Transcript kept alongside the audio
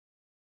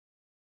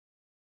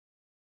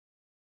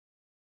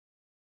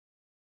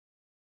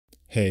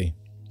Hey,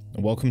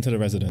 and welcome to The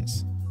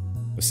Residents,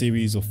 a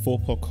series of 4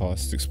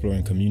 podcasts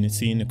exploring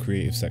community in the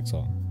creative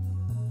sector,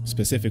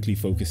 specifically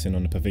focusing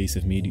on the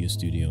Pervasive Media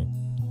Studio,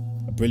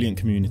 a brilliant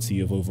community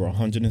of over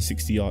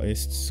 160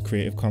 artists,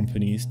 creative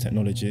companies,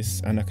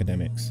 technologists, and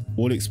academics,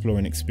 all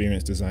exploring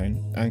experience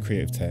design and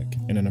creative tech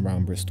in and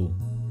around Bristol.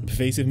 The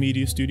Pervasive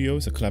Media Studio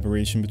is a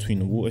collaboration between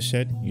the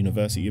Watershed,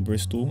 University of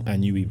Bristol,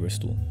 and UE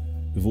Bristol,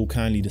 who've all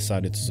kindly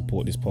decided to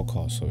support this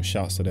podcast, so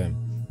shouts to them.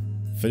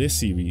 For this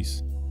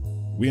series,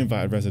 we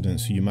invited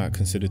residents who you might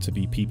consider to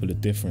be people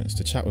of difference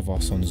to chat with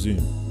us on Zoom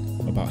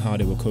about how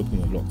they were coping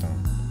with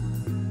lockdown.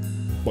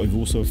 But we've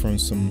also thrown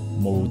some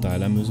moral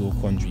dilemmas or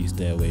quandaries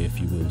their way,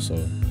 if you will,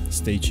 so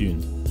stay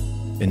tuned.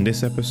 In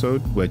this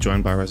episode, we're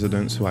joined by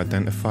residents who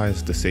identify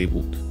as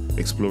disabled,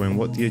 exploring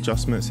what the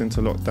adjustments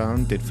into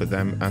lockdown did for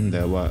them and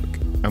their work.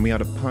 And we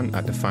had a punt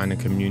at defining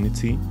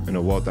community in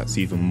a world that's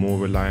even more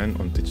reliant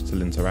on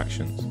digital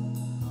interactions.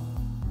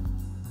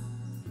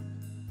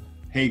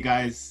 Hey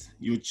guys,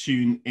 you're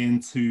tuned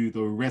into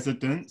The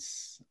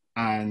Residents,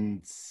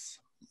 and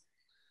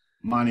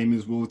my name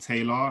is Will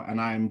Taylor, and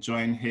I am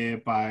joined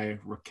here by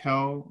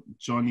Raquel,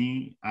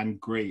 Johnny, and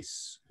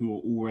Grace, who are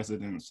all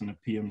residents in the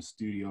PM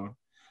studio.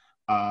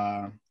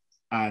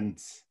 And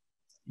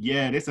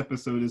yeah, this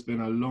episode has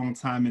been a long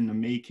time in the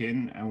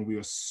making, and we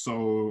are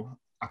so,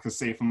 I could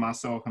say for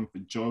myself and for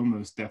Joe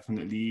most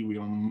definitely, we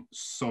are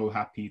so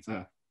happy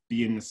to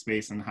be in the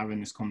space and having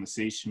this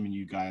conversation with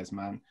you guys,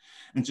 man,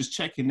 and just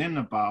checking in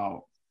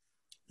about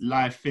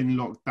life in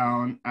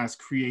lockdown as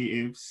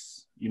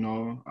creatives, you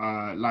know,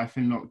 life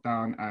in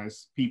lockdown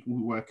as people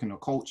who work in the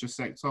culture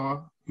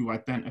sector, who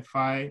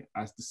identify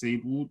as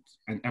disabled,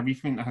 and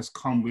everything that has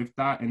come with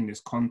that in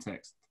this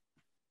context.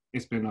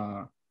 It's been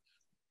a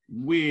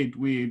weird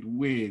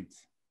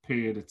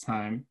period of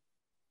time,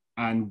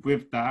 and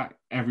with that,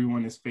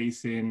 everyone is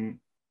facing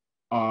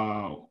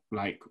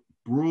like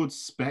broad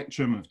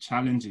spectrum of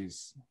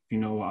challenges, if you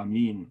know what I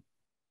mean.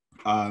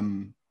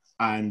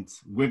 And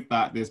with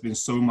that, there's been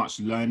so much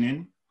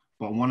learning.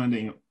 But one of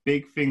the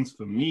big things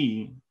for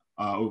me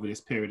over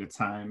this period of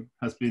time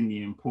has been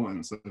the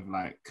importance of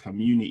like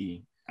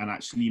community and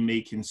actually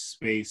making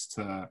space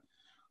to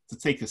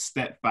take a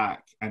step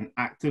back and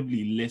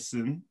actively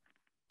listen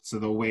to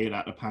the way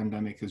that the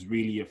pandemic has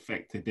really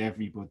affected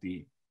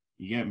everybody.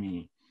 You get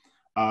me?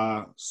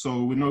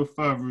 So with no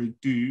further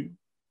ado,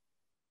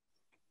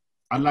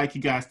 I'd like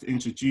you guys to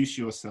introduce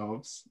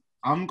yourselves.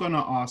 I'm going to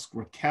ask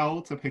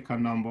Raquel to pick a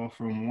number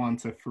from 1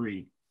 to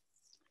 3.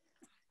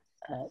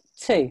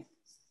 2.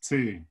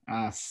 2.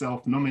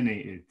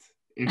 Self-nominated.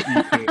 If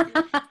you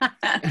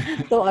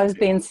could. Thought I was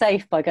being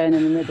safe by going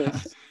in the middle.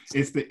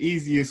 It's the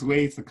easiest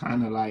way to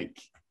kind of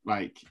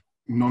like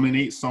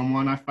nominate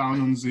someone I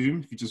found on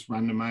Zoom, if you just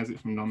randomize it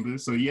from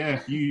numbers. So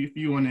yeah, if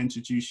you want to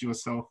introduce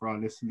yourself for our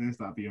listeners,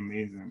 that'd be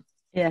amazing.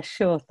 Yeah,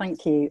 sure.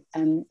 Thank you.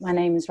 My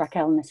name is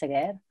Raquel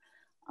Neseguer.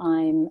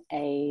 I'm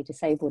a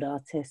disabled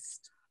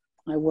artist.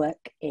 I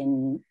work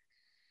in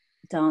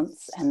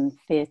dance and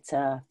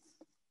theatre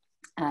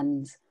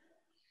and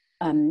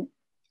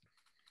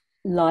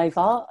live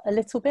art a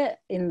little bit,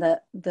 in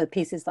that the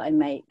pieces that I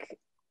make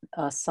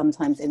are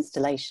sometimes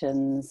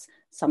installations,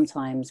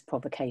 sometimes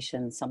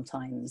provocation,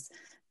 sometimes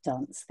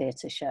dance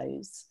theatre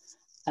shows.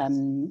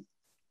 And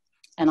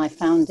I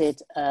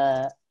founded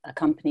a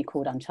company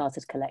called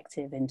Uncharted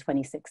Collective in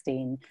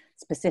 2016,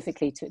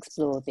 specifically to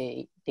explore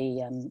the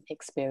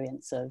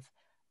experience of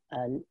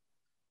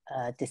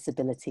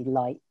disability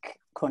like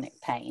chronic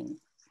pain,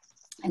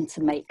 and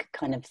to make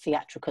kind of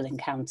theatrical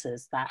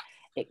encounters that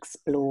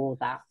explore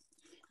that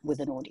with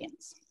an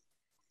audience.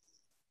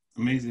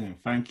 Amazing.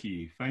 Thank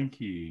you.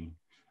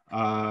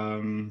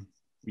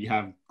 We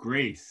have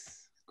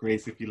Grace.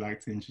 Grace, if you'd like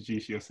to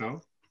introduce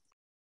yourself.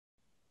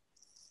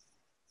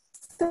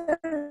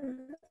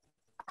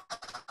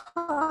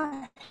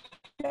 Hi,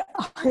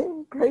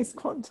 I'm Grace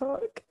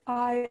Quantock.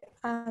 I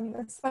am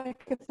a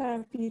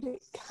psychotherapeutic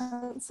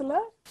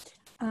counsellor,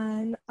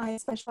 and I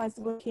specialise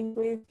in working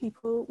with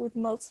people with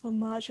multiple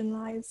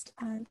marginalised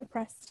and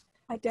oppressed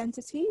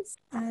identities,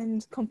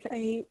 and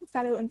a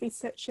fellow and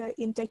researcher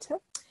in data.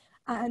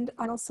 And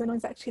I'm also an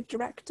executive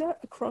director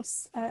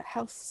across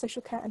health,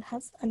 social care and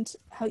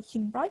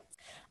human rights.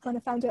 And I'm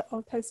a founder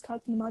of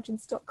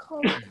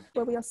postcardsfromthemargins.com,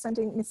 where we are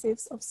sending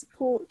missives of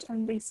support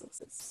and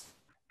resources.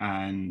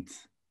 And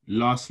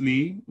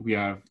lastly, we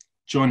have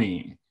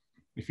Johnny,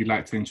 if you'd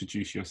like to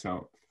introduce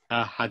yourself.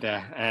 Hi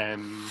there.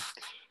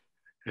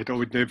 It's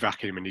always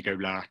nerve-wracking when you go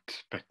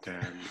last, but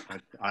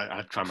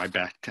I'll try my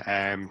best.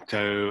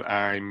 So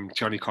I'm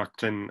Johnny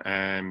Cotton.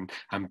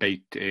 I'm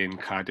based in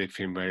Cardiff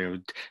in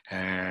Wales.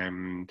 I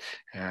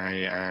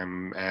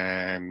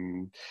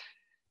am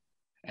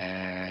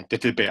this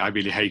is a bit I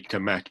really hate so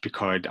much,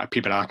 because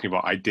people ask me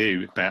what I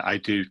do, but I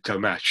do so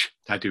much.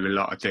 I do a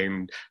lot of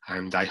things,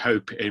 and I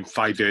hope in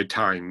 5 years'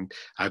 time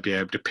I'll be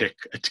able to pick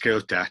a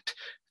skill set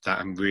that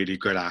I'm really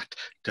good at.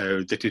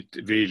 So this is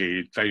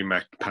really very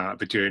much part of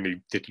the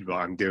journey. This is what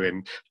I'm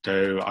doing.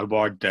 So I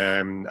was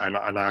an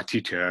art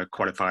teacher,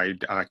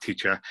 qualified art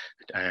teacher,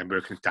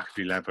 working at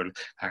secondary level,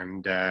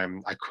 and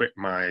I quit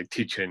my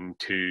teaching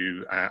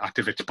to as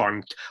a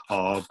response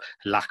of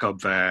lack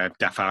of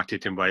deaf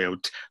artists in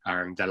Wales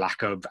and the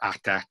lack of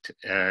asset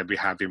we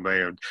have in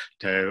Wales.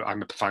 So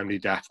I'm a profoundly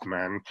deaf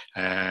man.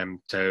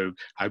 So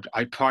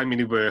I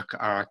primarily work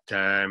at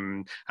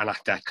an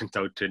asset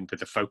consultant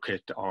with a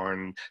focus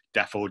on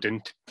deaf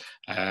audience.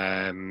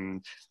 I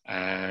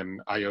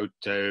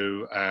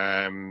also,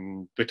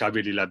 which I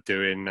really love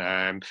doing,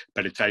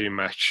 but it's very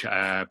much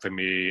for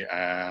me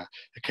a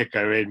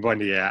kicker in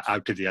one ear,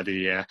 out of the other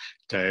ear.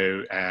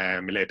 So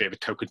a little bit of a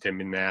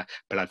tokenism in there.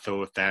 But I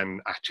thought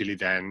then,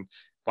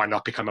 why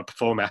not become a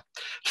performer?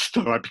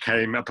 So I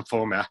became a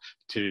performer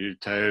to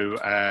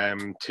sort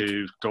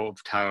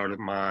of tell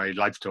my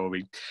life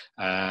story,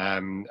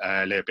 a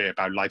little bit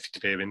about life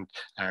experience,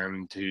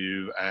 and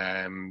to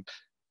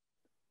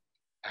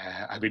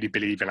I really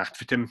believe in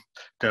activism,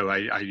 so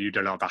I use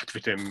a lot of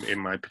activism in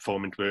my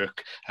performance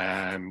work.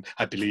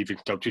 I believe in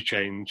social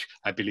change,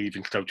 I believe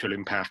in social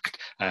impact,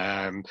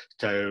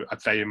 so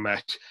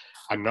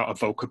I'm not a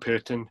vocal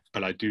person,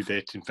 but I do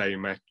this in very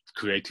much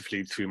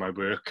creatively through my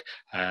work.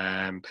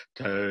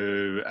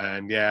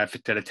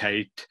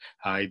 Facilitate,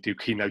 I do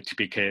keynote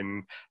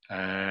speaking,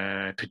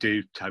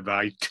 produce, I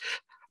write,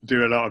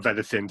 do a lot of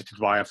other things, which is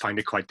why I find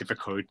it quite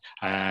difficult.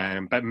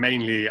 But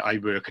mainly I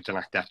work as an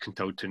actor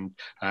consultant,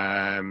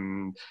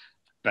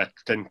 but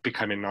then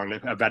becoming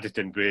a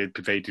resident with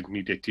Pervasive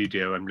Media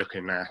Studio, I'm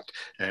looking at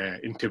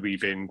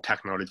interweaving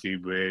technology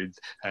with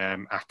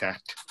actor.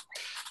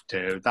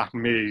 So that's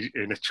me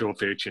in a short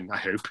version, I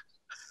hope.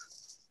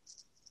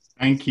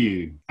 Thank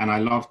you. And I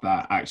love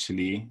that,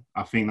 actually.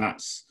 I think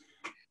that's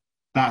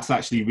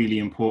actually really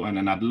important.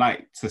 And I'd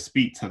like to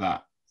speak to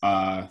that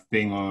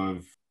thing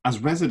of, as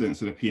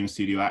residents of the PM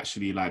Studio,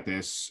 actually, like,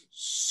 there's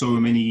so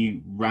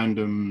many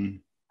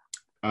random,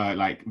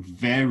 like,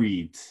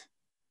 varied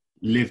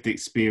lived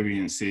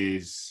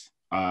experiences,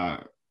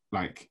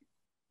 like,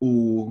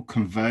 all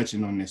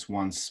converging on this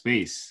one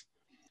space.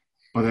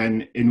 But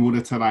then in order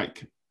to,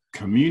 like,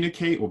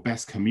 communicate or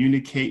best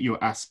communicate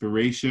your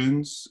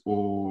aspirations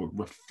or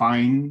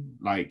refine,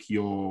 like,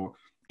 your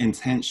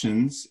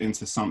intentions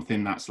into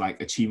something that's,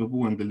 like,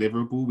 achievable and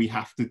deliverable, we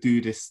have to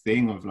do this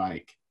thing of,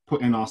 like,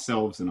 putting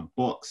ourselves in a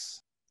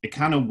box. It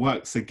kind of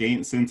works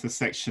against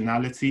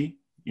intersectionality,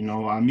 you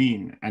know what I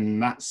mean?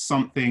 And that's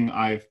something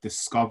I've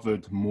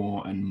discovered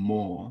more and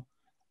more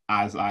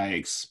as I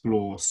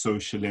explore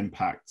social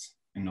impact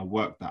in the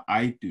work that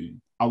I do.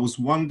 I was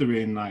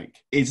wondering,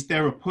 like, is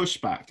there a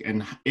pushback?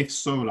 And if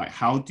so, like,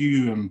 how do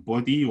you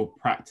embody or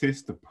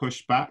practice the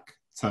pushback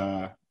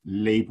to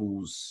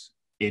labels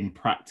in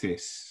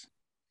practice?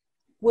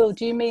 Will,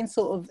 do you mean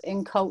sort of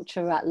in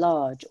culture at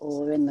large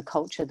or in the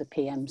culture of the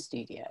PM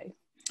Studio?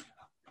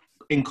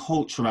 In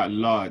culture at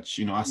large,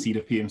 you know, I see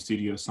the PM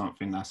Studio as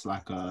something that's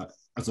like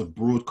as a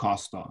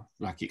broadcaster,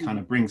 like, it kind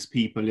of brings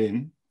people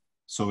in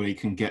so they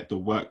can get the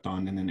work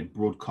done, and then it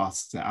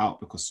broadcasts it out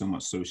because so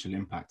much social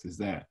impact is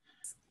there.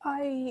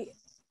 I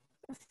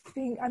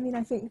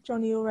think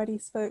Johnny already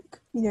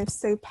spoke,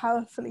 so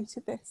powerfully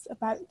to this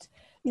about,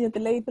 the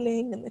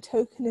labeling and the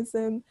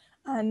tokenism.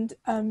 And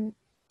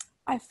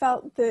I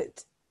felt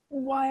that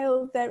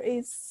while there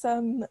is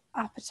some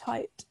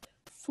appetite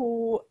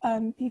for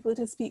people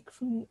to speak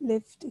from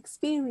lived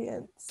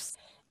experience,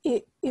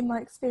 it, in my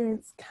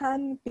experience,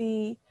 can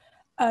be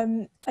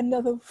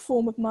another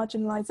form of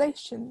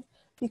marginalisation,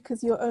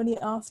 because you're only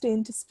asked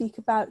in to speak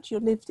about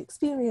your lived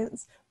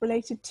experience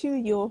related to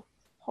your,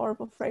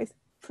 horrible phrase,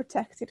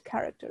 protected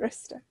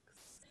characteristics.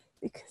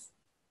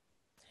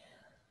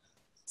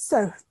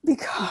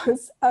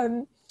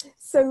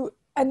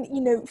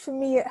 And for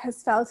me, it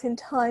has felt in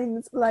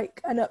times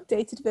like an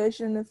updated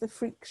version of the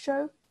Freak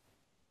Show,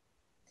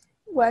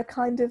 where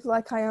kind of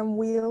like I am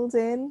wheeled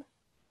in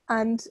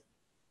and,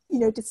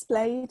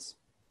 displayed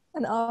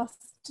and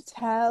asked to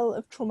tell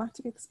of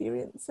traumatic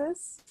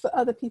experiences for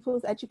other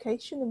people's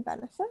education and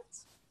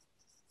benefit.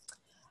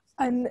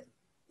 And,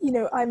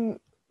 I'm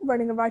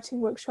running a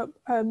writing workshop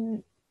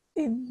in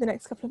the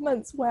next couple of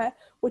months where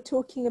we're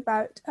talking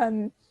about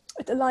a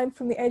line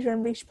from the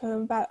Adrienne Rich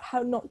poem about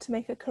how not to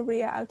make a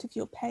career out of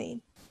your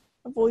pain,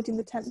 avoiding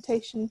the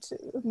temptation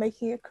of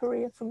making a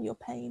career from your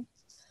pain.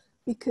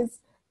 Because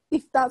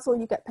if that's all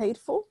you get paid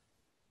for,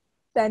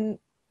 then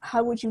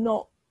how would you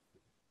not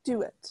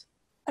do it?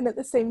 And at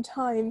the same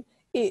time,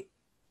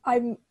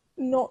 I'm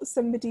not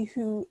somebody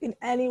who in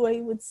any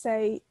way would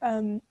say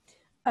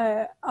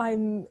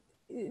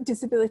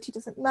disability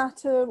doesn't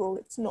matter, or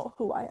it's not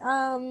who I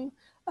am,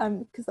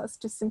 because that's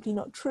just simply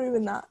not true,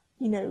 and that,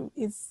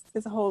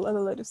 there's a whole other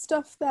load of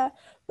stuff there.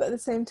 But at the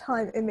same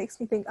time, it makes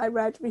me think, I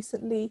read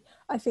recently,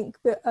 I think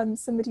that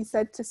somebody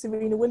said to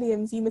Serena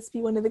Williams, "You must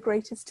be one of the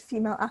greatest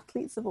female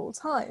athletes of all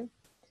time."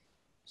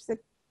 She said,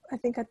 "I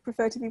think I'd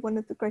prefer to be one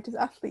of the greatest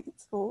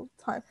athletes of all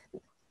time."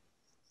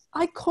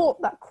 I caught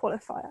that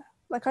qualifier,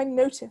 like I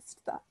noticed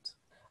that.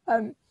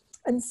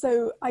 And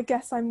so I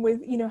guess I'm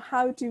with, you know,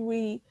 how do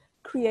we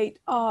create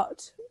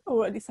art,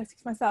 or at least I think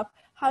to myself,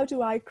 how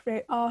do I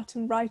create art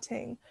and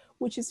writing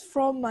which is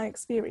from my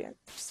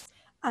experience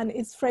and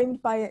is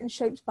framed by it and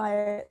shaped by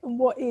it? And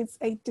what is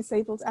a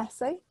disabled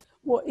essay?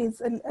 What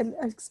is an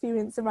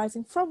experience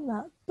arising from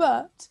that?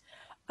 But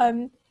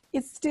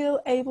it's still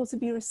able to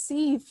be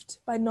received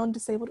by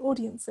non-disabled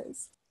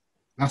audiences.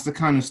 That's the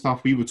kind of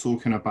stuff we were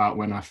talking about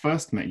when I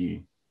first met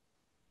you.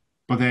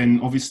 But then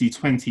obviously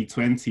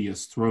 2020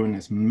 has thrown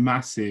this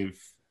massive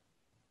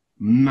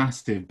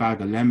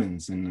bag of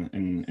lemons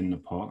in the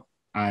pot.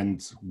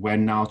 And we're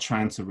now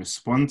trying to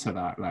respond to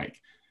that. Like,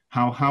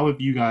 how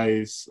have you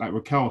guys, like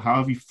Raquel, how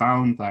have you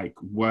found like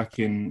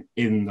working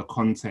in the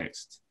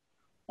context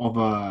of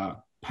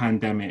a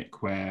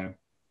pandemic where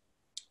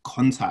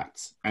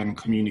contact and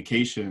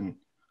communication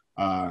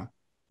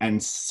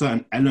and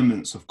certain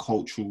elements of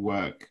cultural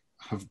work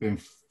have been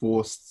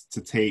forced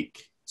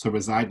to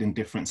reside in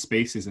different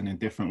spaces and in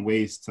different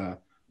ways to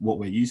what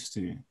we're used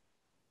to?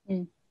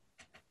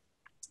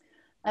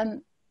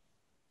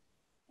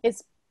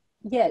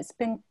 It's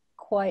been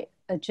quite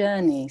a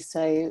journey.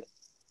 So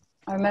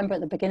I remember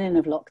at the beginning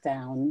of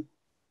lockdown,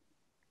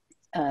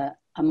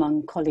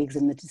 among colleagues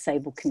in the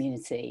disabled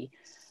community,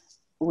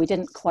 we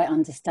didn't quite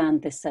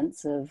understand this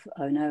sense of,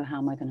 oh no, how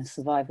am I going to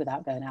survive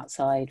without going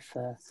outside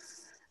for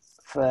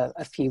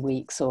a few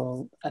weeks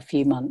or a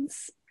few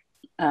months?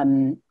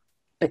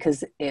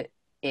 Because it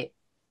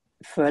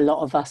for a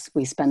lot of us,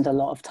 we spend a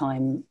lot of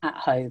time at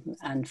home,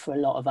 and for a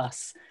lot of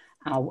us,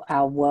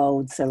 our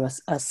worlds are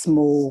a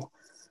small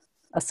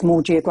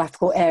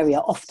geographical area,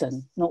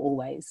 often, not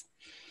always.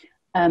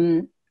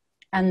 And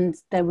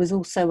there was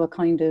also a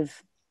kind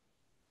of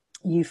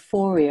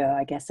euphoria,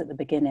 I guess, at the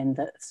beginning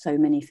that so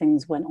many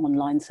things went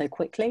online so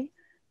quickly.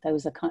 There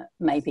was a kind,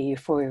 maybe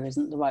euphoria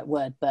isn't the right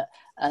word, but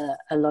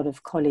a lot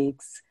of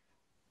colleagues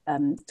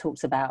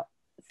talked about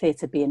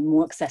theatre being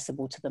more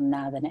accessible to them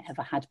now than it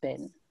ever had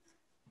been.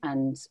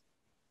 And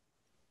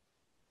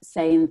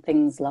saying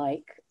things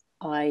like,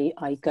 I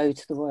go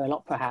to the Royal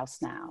Opera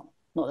House now,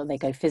 not that they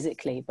go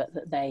physically, but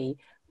that they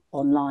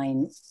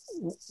online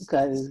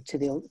go to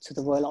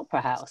the Royal Opera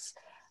House.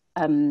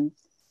 But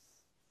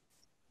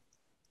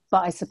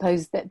I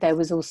suppose that there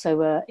was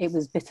also it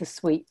was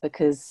bittersweet,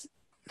 because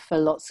for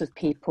lots of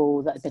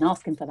people that had been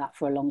asking for that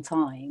for a long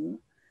time,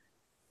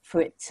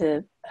 for it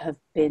to have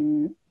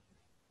been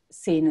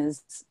seen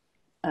as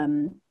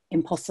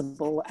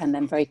impossible, and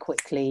then very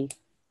quickly,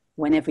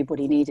 when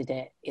everybody needed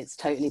it, it's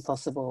totally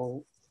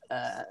possible.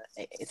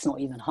 It's not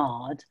even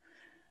hard.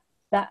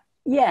 That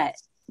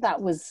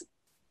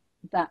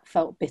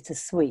felt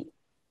bittersweet.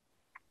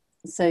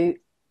 So,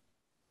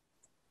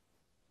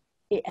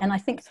 and I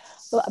think,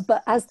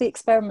 but as the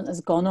experiment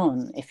has gone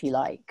on, if you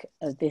like,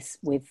 this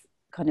with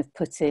kind of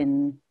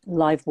putting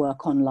live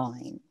work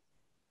online,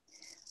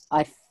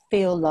 I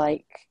feel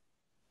like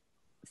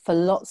for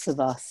lots of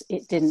us,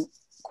 it didn't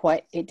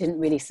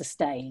really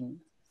sustain.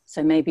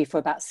 So maybe for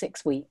about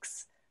 6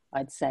 weeks,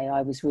 I'd say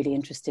I was really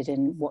interested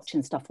in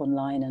watching stuff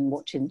online and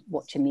watching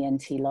the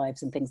NT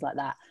lives and things like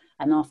that.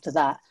 And after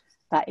that,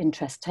 that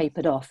interest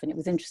tapered off. And it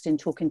was interesting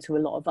talking to a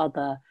lot of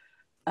other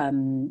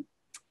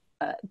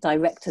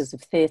directors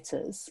of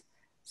theatres,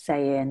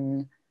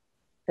 saying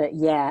that,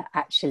 yeah,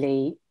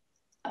 actually,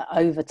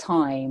 over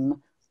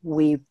time,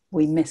 we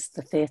missed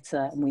the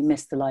theatre and we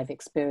missed the live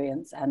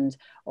experience. And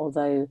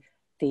although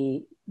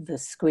the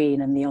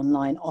screen and the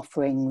online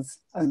offerings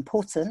are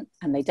important,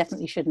 and they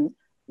definitely shouldn't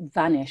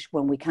vanish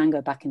when we can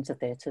go back into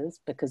theatres,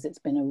 because it's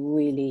been a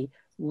really,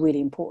 really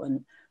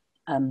important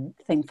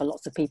thing for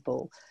lots of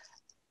people.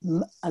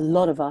 A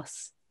lot of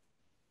us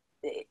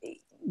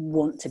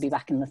want to be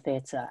back in the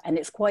theatre, and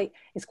it's quite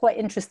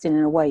interesting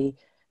in a way,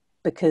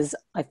 because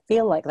I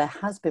feel like there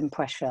has been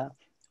pressure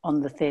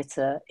on the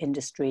theatre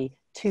industry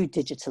to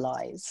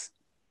digitalise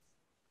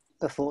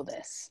before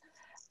this,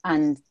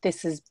 and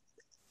this has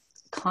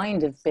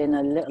kind of been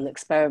a little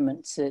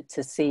experiment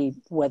to see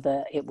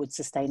whether it would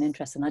sustain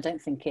interest, and I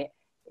don't think it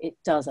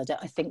does.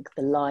 I think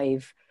the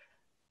live,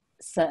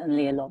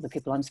 certainly a lot of the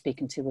people I'm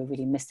speaking to are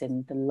really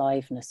missing the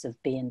liveness of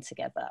being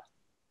together.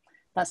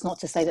 That's not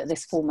to say that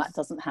this format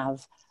doesn't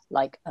have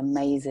like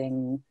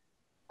amazing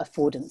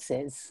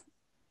affordances,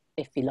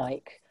 if you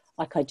like.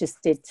 Like I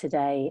just did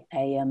today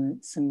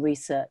some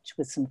research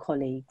with some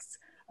colleagues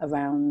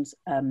around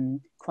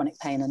chronic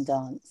pain and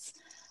dance,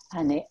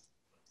 and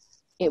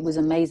it was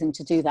amazing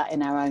to do that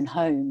in our own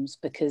homes,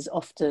 because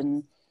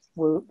often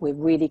we're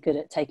really good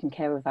at taking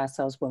care of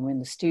ourselves when we're in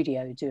the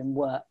studio doing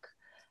work,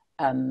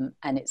 and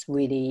it's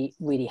really,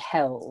 really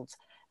held,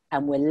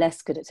 and we're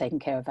less good at taking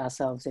care of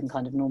ourselves in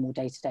kind of normal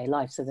day-to-day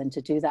life. So then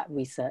to do that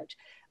research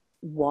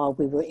while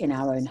we were in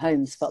our own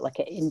homes felt like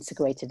it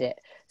integrated it.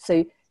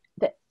 So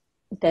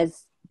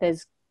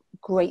there's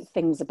great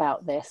things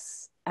about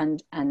this,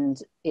 and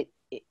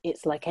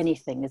it's like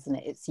anything, isn't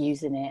it? It's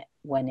using it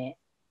when it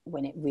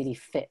really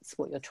fits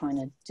what you're trying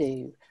to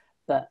do.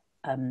 But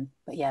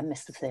yeah,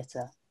 miss the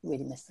theatre,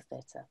 really miss the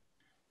theatre.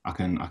 I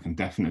can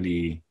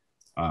definitely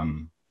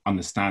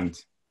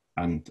understand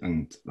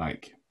and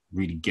like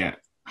really get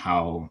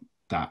how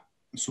that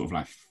sort of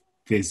like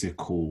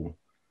physical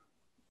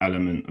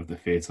element of the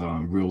theatre,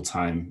 real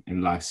time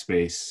in life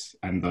space,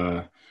 and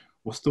the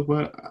what's the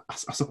word?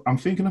 I'm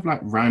thinking of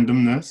like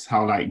randomness,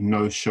 how like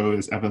no show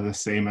is ever the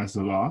same as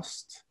the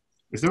last.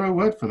 Is there a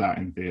word for that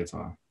in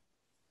theatre?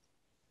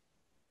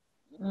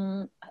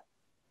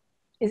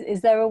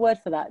 Is there a word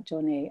for that,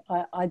 Johnny?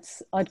 I'd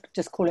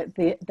just call it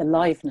the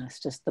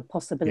liveness, just the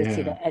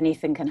possibility that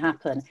anything can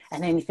happen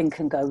and anything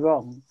can go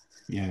wrong.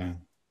 Yeah,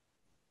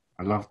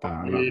 I love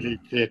that. Really,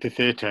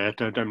 theatre.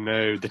 I don't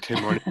know the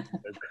term on it,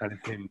 kind of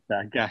thing.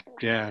 But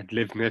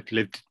lived it,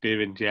 lived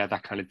experience,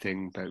 that kind of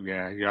thing. But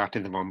yeah, you're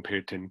asking the wrong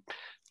person.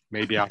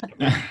 Maybe I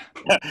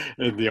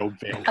in the old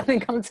thing. I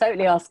think I'm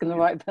totally asking the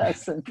right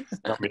person.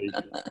 Not me.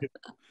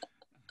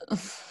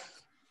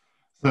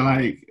 So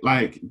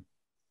like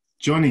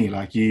Johnny,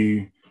 like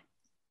you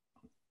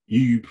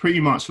pretty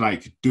much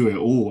like do it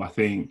all, I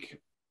think,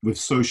 with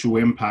social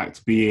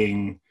impact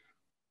being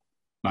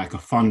like a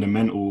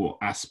fundamental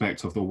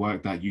aspect of the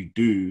work that you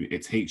do.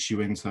 It takes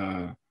you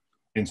into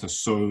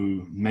so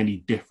many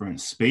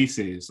different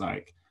spaces.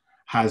 Like,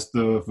 has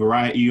the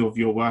variety of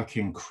your work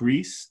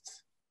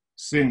increased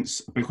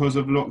because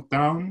of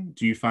lockdown?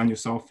 Do you find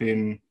yourself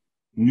in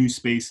new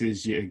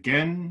spaces yet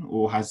again,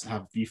 or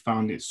have you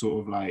found it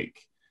sort of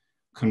like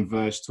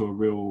converged to a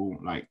real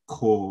like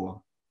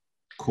core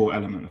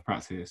element of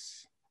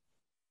practice?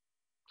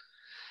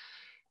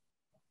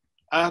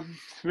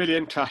 Really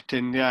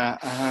interesting, yeah.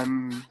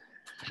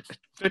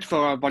 First of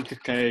all, I want to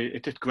say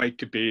it is great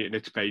to be in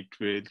a space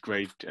with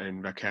Great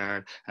and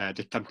Raquel.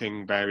 There's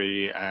something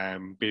very,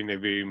 being in a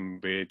room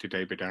with the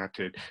David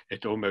Arted,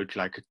 it's almost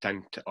like a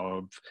sense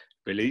of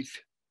release,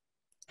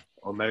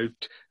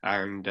 almost,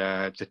 and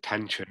the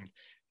tension,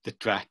 the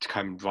threat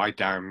comes right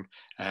down,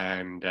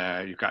 and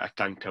you've got a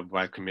sense of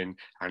welcoming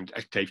and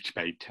a safe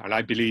space. And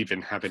I believe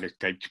in having a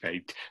safe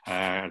space,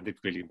 and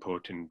it's really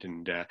important.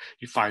 And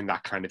you find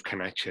that kind of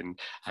connection,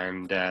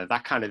 and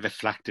that kind of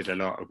reflected a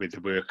lot with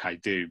the work I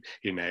do.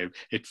 You know,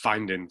 it's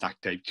finding that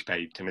safe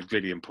space, and it's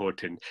really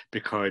important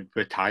because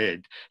we're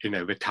tired. You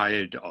know, we're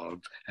tired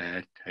of,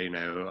 I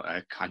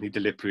need to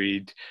lip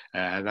read.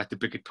 That's the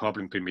biggest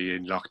problem for me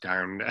in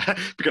lockdown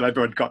because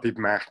everyone got their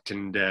mat,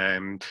 and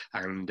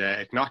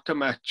it's not so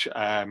much.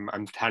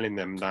 I'm telling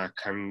them that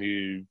can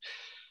you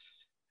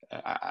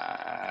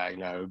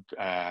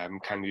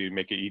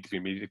make it easy for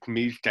me? It's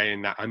me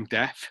saying that I'm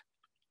deaf.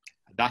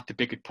 That's the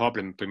biggest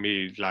problem for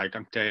me. Like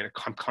I'm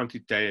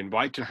constantly saying,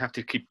 why do I have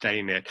to keep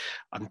saying it?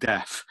 I'm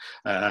deaf.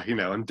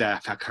 I'm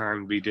deaf. I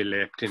can't read a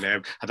lip.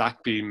 And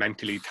that'd be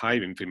mentally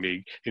tiring for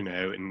me.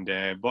 And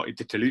what is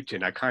the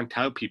solution? I can't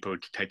tell people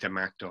to take their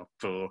mat off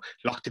for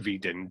lots of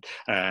reasons.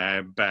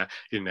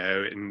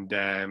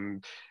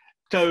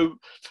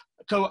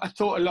 So I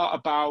thought a lot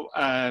about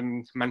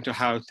mental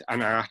health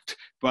and art,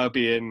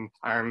 well-being,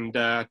 and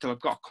so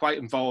I've got quite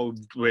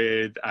involved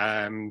with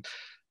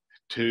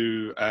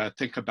to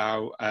think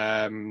about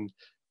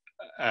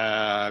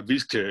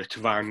research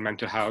around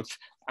mental health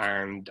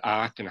and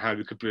art and how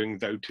we could bring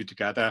those two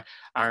together.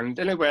 And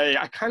in a way,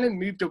 I kind of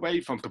moved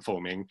away from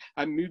performing.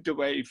 I moved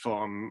away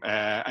from,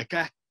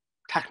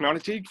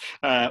 technology,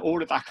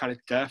 all of that kind of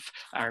stuff.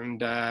 And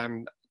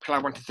because I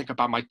want to think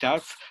about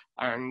myself.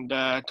 And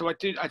so I've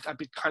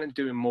been kind of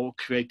doing more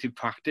creative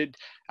practice,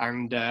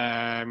 and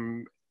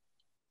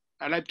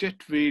I've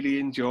just really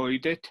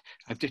enjoyed it.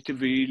 I've just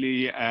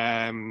really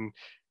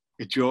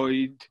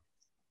enjoyed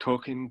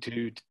talking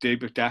to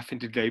David Duff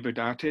and to David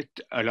Artist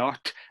a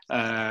lot.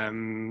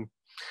 In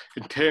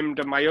terms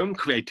of my own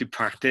creative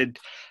practice,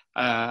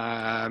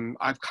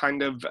 I've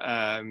kind of,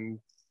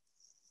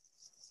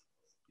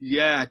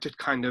 just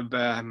kind of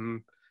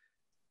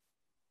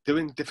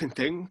doing different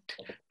things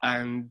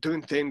and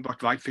doing things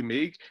what's right for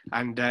me,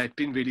 and it's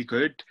been really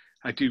good.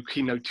 I do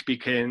keynote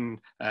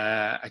speaking.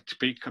 I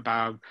speak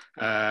about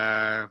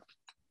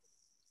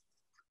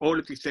all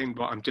of these things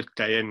what I'm just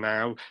saying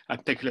now. I'm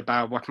thinking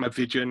about what's my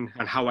vision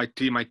and how I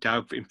see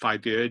myself in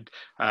 5 years.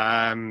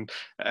 But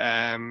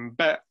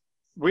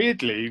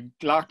weirdly,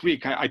 last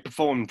week I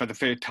performed for the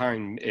first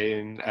time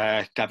in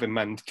 7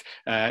 months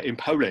in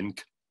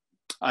Poland.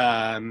 Which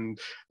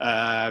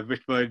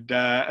was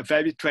a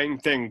very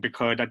strange thing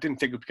because I didn't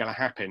think it was going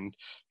to happen.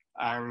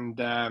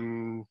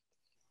 And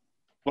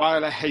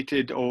while I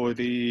hated all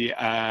the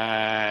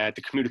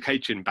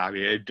communication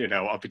barrier,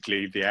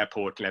 obviously the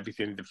airport and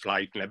everything, the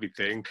flight and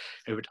everything,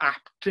 it was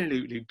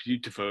absolutely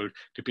beautiful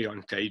to be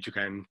on stage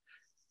again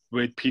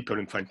with people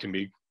in front of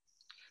me.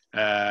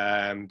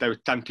 There were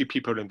 70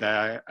 people in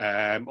there,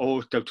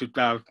 all doted,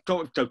 well,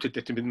 sort of doted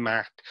with a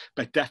mat,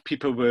 but deaf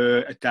people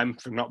were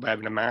exempt from not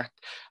wearing a mat.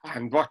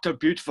 And what's so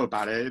beautiful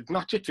about it, it's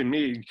not just for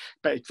me,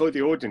 but it's for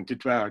the audience as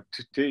well,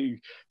 to do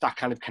that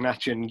kind of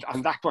connection.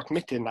 And that's what's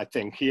missing, I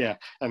think, here.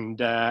 And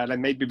it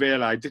made me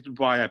realise this is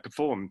why I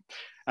perform.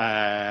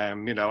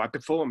 I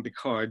perform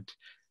because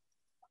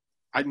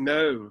I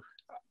know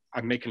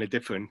I'm making a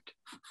difference.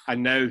 I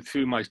know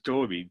through my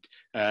story,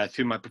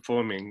 through my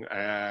performing,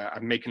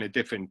 I'm making a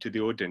difference to the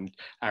audience.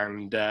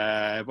 And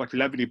what's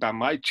lovely about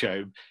my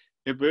show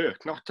it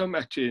worked, not so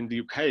much in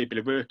the UK, but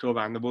it worked all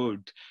around the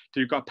world. So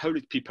you've got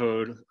Polish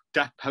people,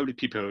 deaf Polish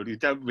people who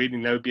don't really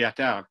know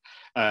BSL,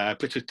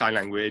 British Sign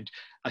Language,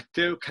 are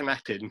still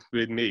connecting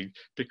with me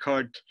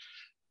because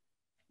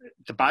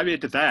the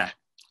barriers are there.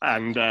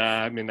 And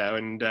you know,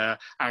 and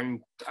one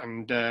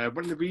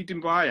of the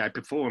reasons why I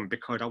perform,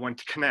 because I want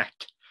to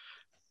connect.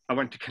 I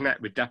want to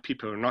connect with deaf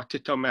people, not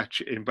just so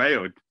much in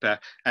Wales,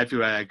 but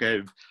everywhere I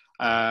go.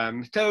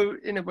 So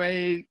in a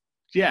way,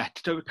 yeah.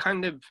 So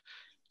kind of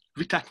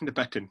resetting the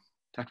button.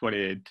 That's what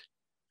it is.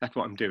 That's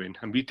what I'm doing.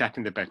 I'm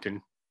resetting the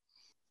button.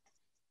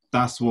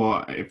 That's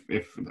what,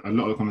 if a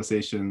lot of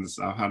conversations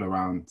I've had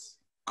around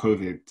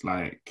COVID,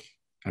 like,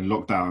 and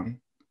lockdown,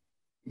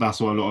 that's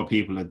what a lot of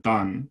people have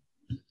done.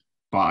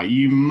 But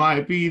you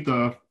might be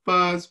the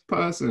first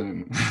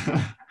person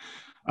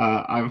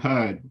I've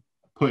heard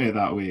put it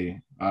that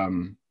way.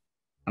 And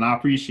I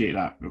appreciate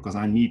that because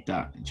I need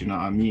that. Do you know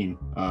what I mean?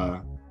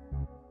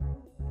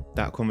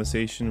 That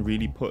conversation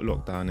really put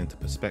lockdown into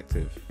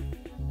perspective,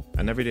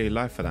 and everyday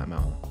life for that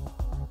matter.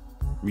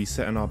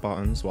 Resetting our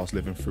buttons whilst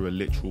living through a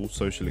literal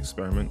social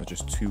experiment are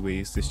just two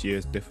ways this year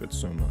has differed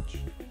so much.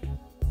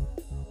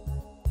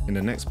 In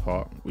the next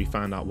part, we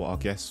find out what our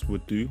guests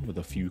would do with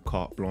a few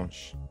carte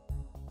blanche.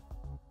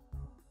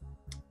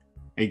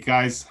 Hey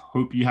guys,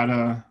 hope you had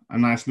a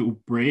nice little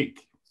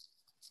break.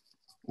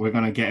 We're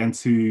gonna get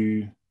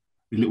into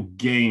the little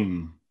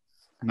game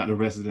that the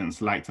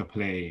residents like to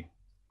play.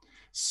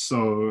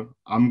 So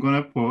I'm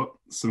gonna put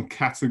some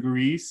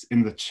categories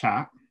in the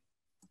chat.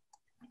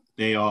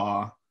 They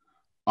are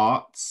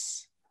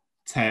arts,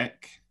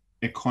 tech,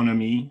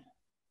 economy,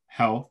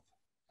 health,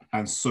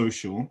 and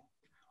social.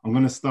 I'm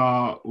gonna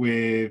start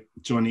with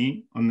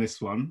Johnny on this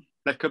one.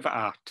 Let's cover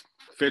art.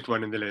 Third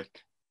one in the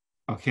list.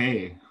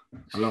 Okay,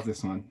 I love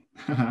this one.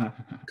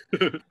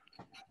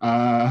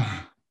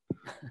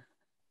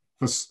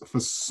 For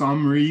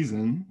some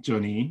reason,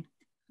 Johnny,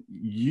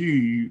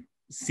 you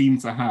seem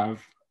to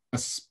have a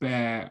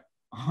spare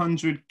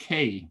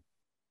 100K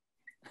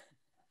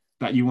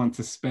that you want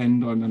to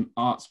spend on an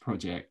arts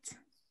project.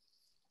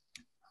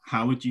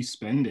 How would you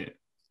spend it?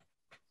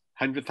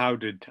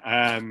 100,000.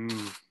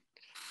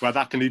 Well,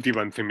 that's an easy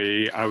one for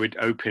me. I would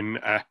open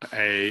up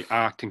a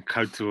art and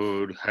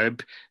cultural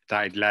hub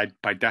that is led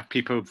by deaf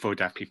people for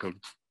deaf people,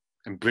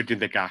 and bridging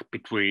the gap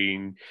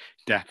between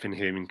deaf and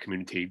hearing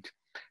communities.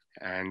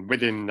 And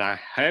within that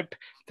hub,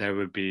 there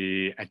would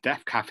be a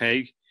deaf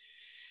cafe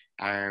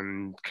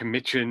and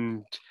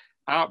commissioned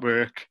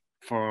artwork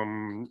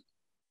from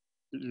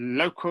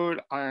local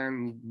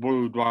and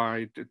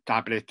worldwide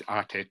established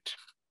artists.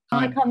 Can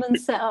I come and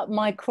set up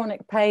my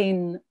chronic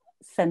pain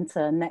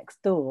centre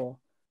next door?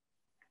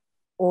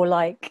 Or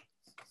like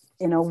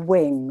in a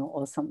wing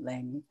or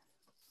something?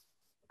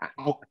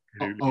 Oh,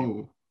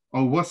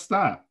 what's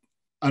that?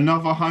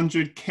 Another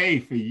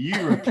 100K for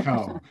you,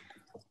 Raquel.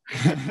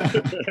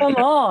 Come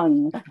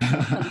on.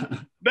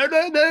 No,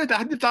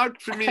 that's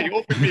out for me.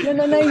 All for me.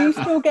 No, you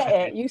still get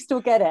it. You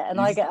still get it. And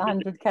I get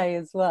 100K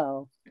as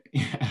well.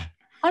 Yeah.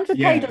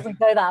 100K doesn't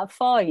go that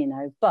far, you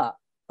know, but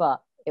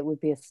it would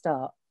be a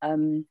start.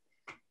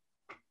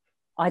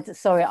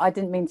 Sorry, I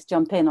didn't mean to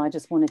jump in. I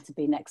just wanted to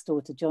be next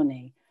door to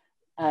Johnny.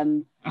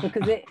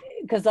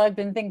 Because I've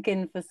been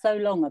thinking for so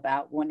long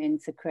about wanting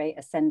to create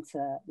a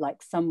centre,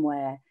 like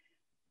somewhere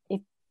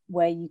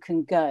where you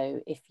can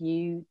go if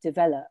you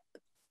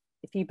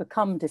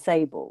become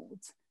disabled.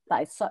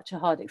 That is such a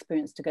hard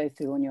experience to go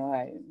through on your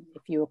own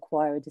if you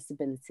acquire a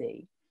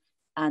disability.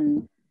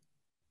 And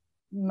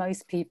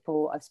most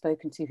people I've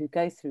spoken to who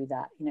go through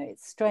that, you know, it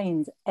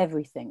strains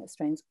everything. It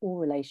strains all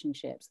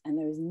relationships, and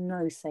there is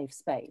no safe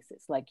space.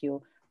 It's like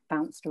you're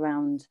bounced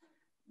around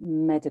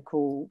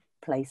medical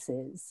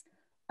places.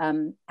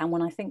 And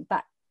when I think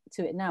back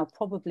to it now,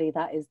 probably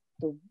that is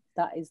the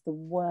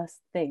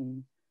worst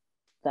thing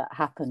that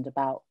happened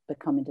about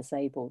becoming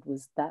disabled,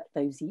 was that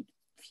those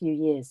few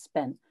years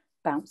spent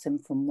bouncing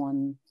from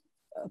one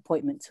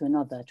appointment to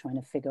another, trying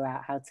to figure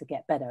out how to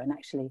get better. And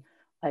actually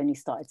I only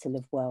started to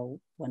live well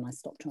when I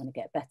stopped trying to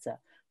get better.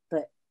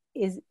 But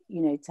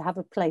to have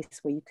a place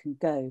where you can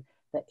go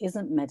that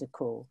isn't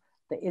medical,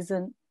 that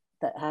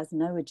has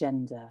no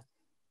agenda,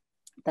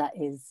 that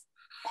is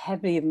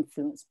heavily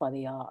influenced by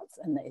the arts,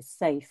 and that is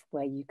safe,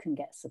 where you can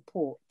get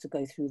support to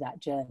go through that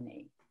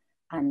journey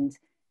and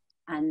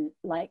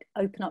like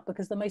open up.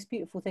 Because the most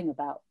beautiful thing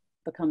about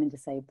becoming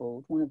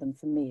disabled, one of them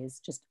for me, is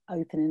just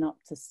opening up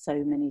to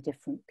so many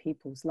different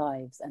people's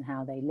lives and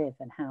how they live,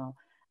 and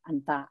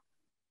that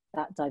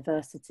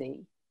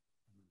diversity,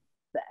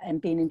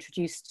 and being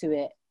introduced to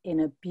it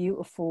in a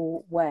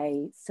beautiful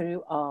way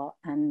through art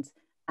and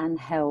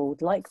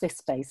held like this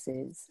space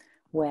is,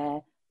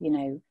 where, you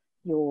know,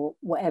 your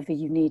whatever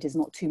you need is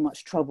not too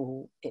much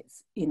trouble.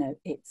 It's, you know,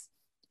 it's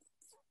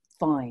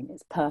fine,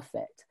 it's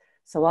perfect.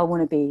 So I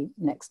want to be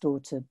next door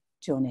to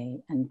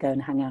Johnny and go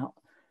and hang out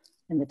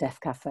in the Deaf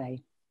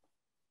Cafe.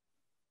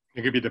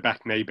 You could be the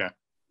back neighbour.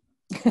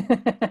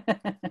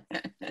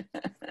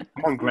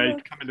 Come on,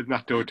 Greg, come in and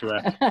that door to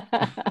her.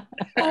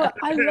 Oh,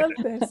 I love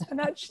this. And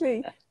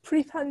actually,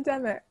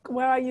 pre-pandemic,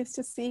 where I used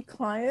to see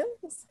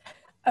clients,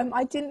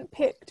 I didn't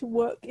pick to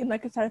work in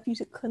like a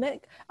therapeutic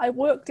clinic. I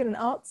worked in an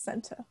arts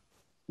centre.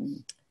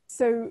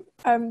 So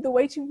the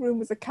waiting room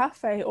was a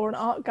cafe or an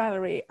art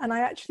gallery, and I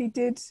actually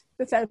did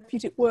the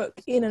therapeutic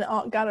work in an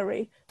art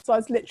gallery. So I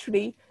was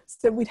literally,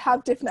 so we'd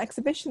have different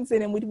exhibitions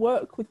in and we'd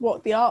work with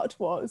what the art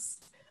was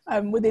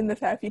within the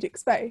therapeutic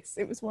space.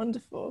 It was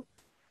wonderful.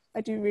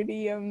 I do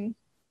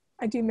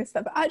miss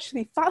that. But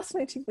actually,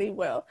 fascinatingly,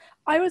 Will,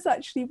 I was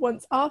actually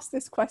once asked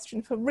this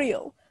question for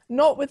real,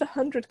 not with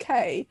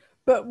 100K,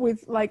 but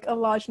with like a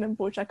large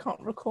number, which I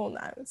can't recall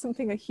now,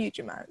 something a huge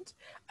amount,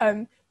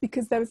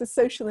 because there was a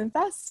social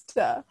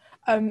investor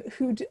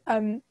who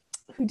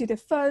did a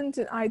fund,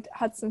 and I'd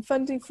had some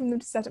funding from them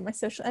to set up my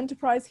social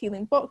enterprise,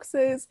 Healing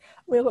Boxes.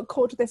 We all got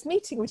called to this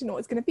meeting. We didn't know what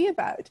it was going to be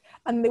about.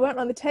 And they went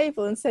around the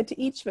table and said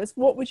to each of us,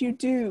 what would you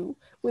do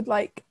with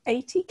like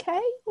 80K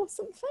or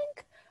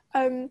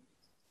something?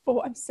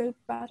 Oh, I'm so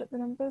bad at the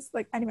numbers.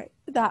 Like, anyway,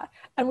 that.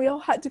 And we all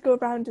had to go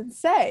around and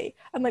say,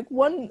 and like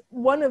one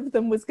of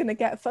them was going to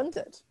get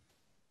funded.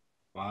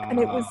 Wow. And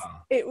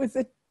it was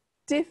a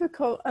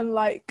difficult and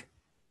like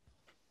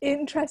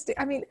interesting.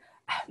 I mean,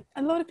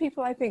 a lot of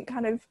people, I think,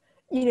 kind of,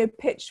 you know,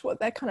 pitched what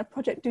their kind of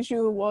project du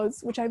jour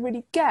was, which I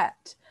really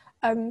get.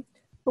 But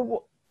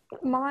what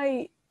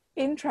my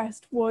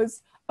interest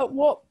was, at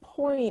what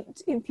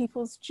point in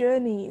people's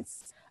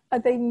journeys are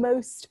they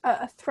most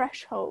at a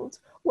threshold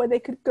where they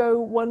could go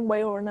one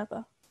way or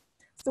another?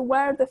 So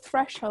where are the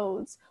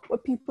thresholds where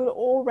people are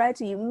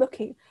already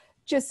looking,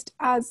 just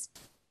as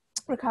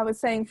Raquel was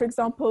saying, for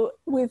example,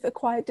 with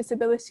acquired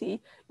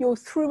disability, you're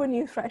through a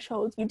new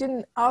threshold, you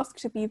didn't ask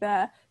to be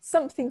there,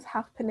 something's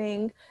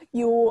happening,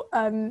 your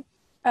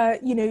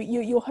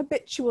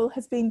habitual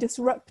has been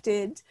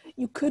disrupted,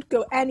 you could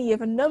go any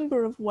of a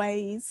number of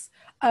ways.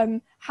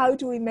 How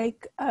do we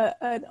make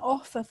an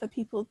offer for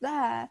people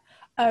there?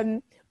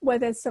 Where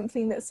there's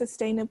something that's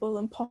sustainable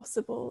and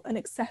possible and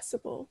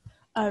accessible,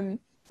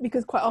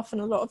 because quite often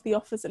a lot of the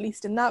offers, at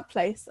least in that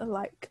place, are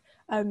like,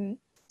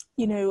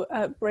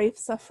 brave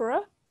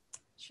sufferer,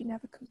 she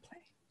never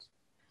complained,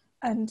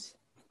 and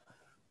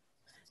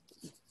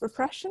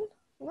repression,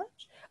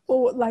 much,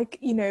 or like,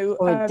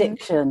 or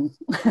addiction.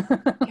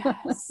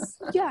 Yes,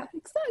 yeah,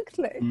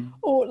 exactly.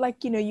 Or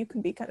like, you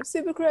can be kind of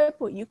super grip,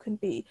 or you can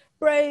be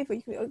brave, or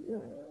you can be,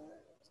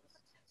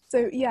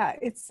 so yeah,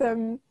 it's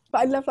but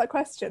I love that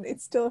question.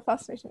 It's still a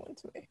fascinating one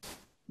to me.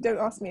 Don't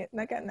ask me it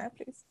again now,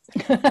 please.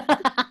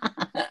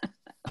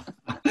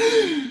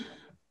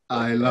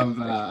 I love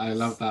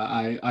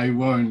that. I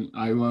won't.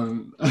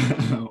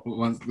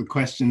 Once the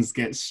questions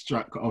get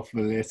struck off the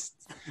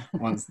list,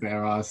 once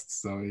they're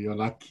asked. So you're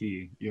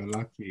lucky.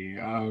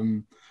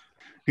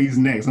 Who's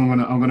next? I'm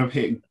gonna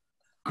pick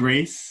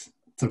Grace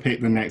to pick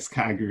the next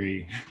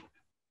category.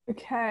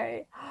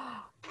 Okay.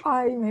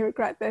 I may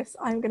regret this.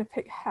 I'm gonna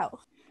pick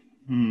health.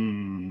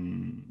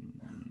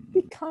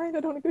 Be kind, I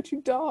don't want to go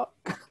too dark.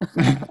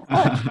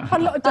 Had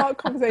a lot of dark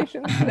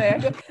conversations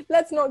today.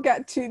 Let's not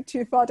get too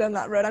far down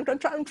that road. I'm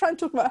trying to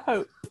talk about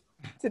hope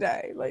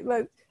today. Like,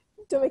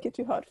 don't make it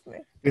too hard for me.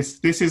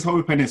 This is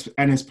hope, and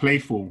it's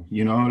playful,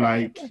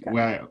 like,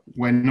 okay.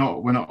 we're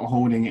not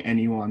holding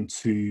anyone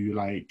to,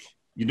 like,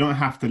 you don't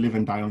have to live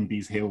and die on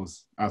these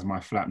hills, as my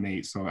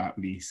flatmate so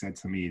aptly said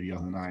to me the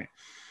other night.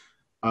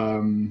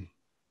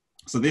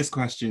 So this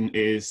question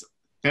is,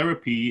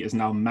 therapy is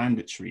now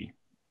mandatory.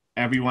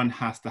 Everyone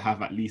has to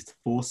have at least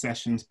 4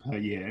 sessions per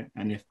year,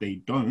 and if they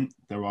don't,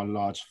 there are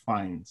large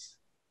fines.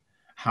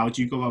 How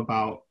do you go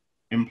about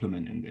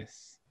implementing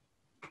this?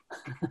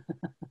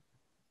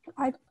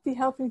 I'd be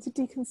helping to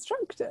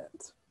deconstruct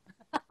it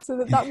so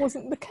that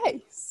wasn't the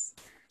case.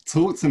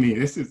 Talk to me,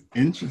 this is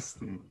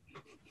interesting.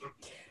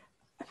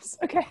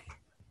 Okay.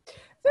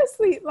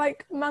 Firstly,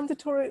 like,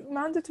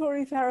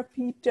 mandatory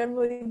therapy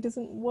generally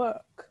doesn't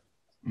work.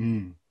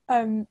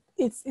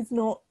 It's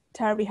not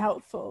terribly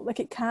helpful.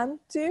 Like, it can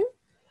do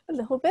a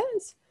little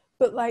bit,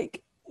 but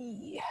like,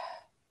 you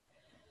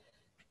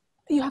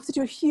have to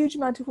do a huge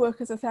amount of work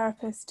as a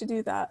therapist to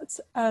do that.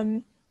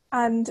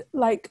 And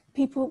like,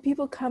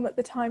 people come at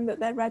the time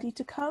that they're ready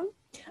to come,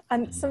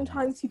 and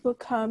sometimes people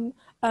come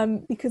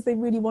because they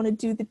really want to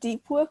do the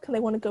deep work and they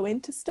want to go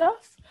into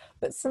stuff.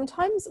 But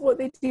sometimes what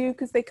they do,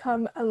 because they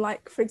come and,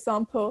 like, for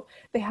example,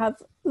 they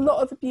have a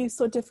lot of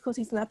abuse or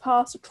difficulties in their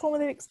past or trauma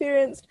they've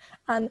experienced,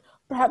 and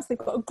perhaps they've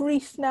got a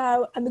grief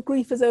now, and the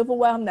grief has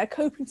overwhelmed their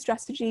coping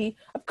strategy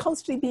of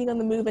constantly being on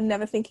the move and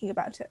never thinking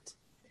about it.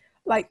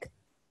 Like,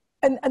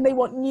 and they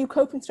want new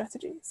coping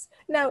strategies.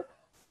 Now,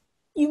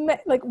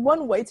 like,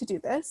 one way to do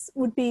this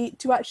would be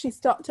to actually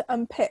start to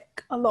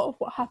unpick a lot of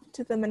what happened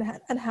to them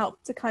and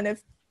help to kind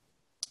of,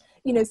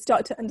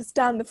 start to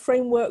understand the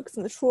frameworks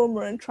and the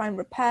trauma and try and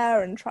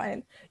repair and try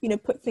and,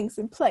 put things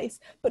in place.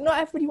 But not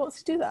everybody wants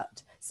to do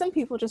that. Some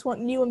people just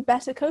want new and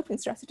better coping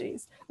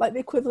strategies, like the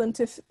equivalent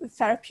of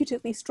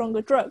therapeutically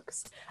stronger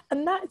drugs.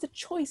 And that is a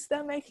choice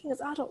they're making as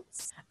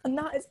adults. And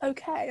that is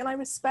okay. And I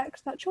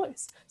respect that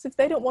choice. So if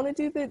they don't want to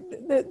do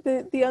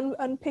the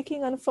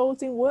unpicking,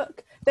 unfolding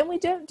work, then we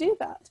don't do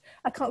that.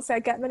 I can't say I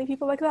get many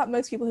people like that.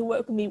 Most people who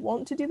work with me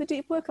want to do the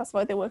deep work. That's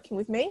why they're working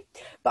with me.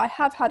 But I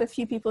have had a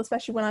few people,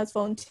 especially when I was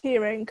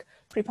volunteering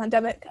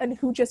pre-pandemic, and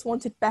who just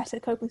wanted better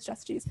coping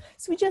strategies.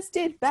 So we just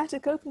did better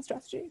coping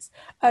strategies.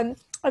 And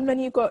then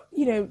you've got,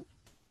 you know,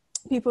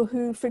 people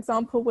who, for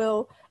example,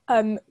 will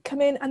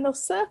come in and they'll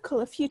circle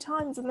a few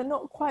times and they're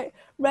not quite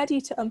ready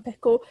to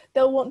unpick, or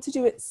they'll want to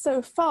do it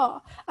so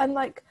far. And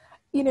like,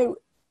 you know,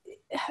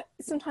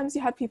 sometimes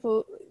you have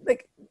people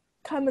like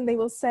come and they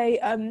will say,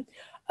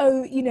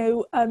 oh, you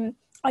know,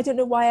 I don't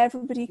know why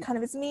everybody kind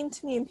of is mean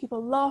to me and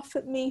people laugh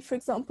at me, for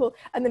example,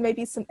 and there may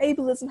be some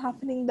ableism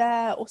happening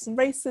there or some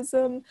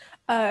racism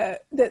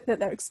that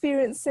they're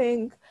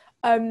experiencing.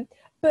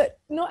 But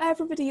not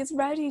everybody is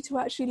ready to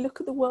actually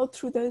look at the world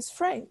through those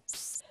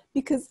frames,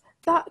 because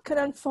that can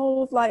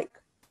unfold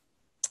like,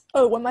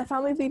 oh, when my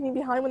family leave me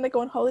behind when they go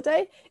on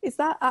holiday, is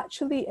that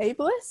actually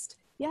ableist?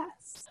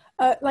 Yes.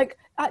 Like,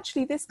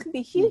 actually, this can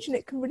be huge and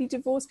it can really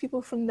divorce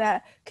people from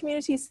their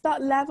communities.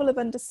 That level of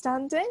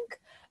understanding,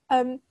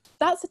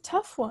 that's a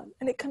tough one,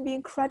 and it can be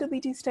incredibly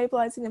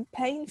destabilizing and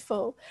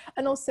painful.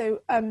 And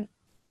also,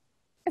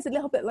 it's a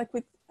little bit like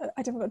with,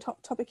 I don't have a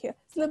topic here,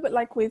 it's a little bit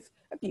like with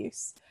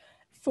abuse.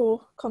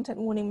 For content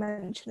warning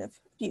mention of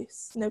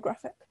abuse, no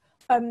graphic.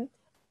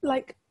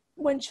 Like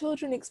when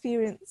children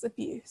experience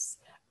abuse,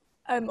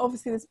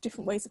 obviously there's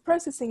different ways of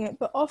processing it,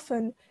 but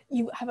often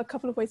you have a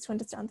couple of ways to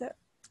understand it.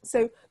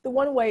 So the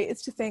one way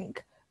is to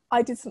think,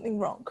 I did something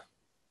wrong.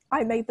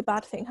 I made the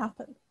bad thing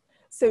happen.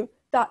 So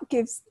that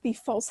gives the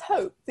false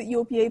hope that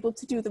you'll be able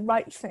to do the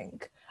right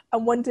thing.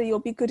 And one day you'll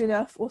be good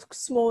enough or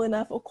small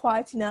enough or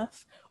quiet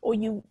enough, or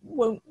you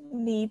won't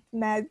need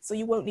meds, or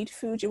you won't need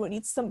food, you won't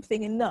need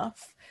something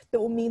enough that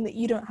will mean that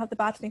you don't have the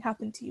bad thing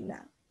happen to you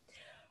now.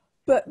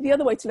 But the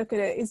other way to look at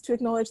it is to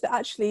acknowledge that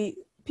actually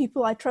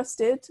people I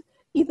trusted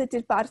either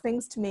did bad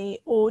things to me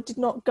or did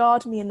not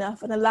guard me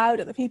enough and allowed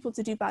other people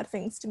to do bad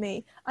things to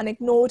me and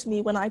ignored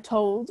me when I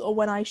told or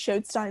when I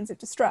showed signs of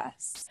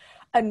distress.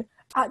 And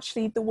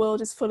actually the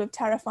world is full of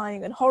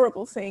terrifying and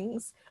horrible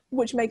things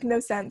which make no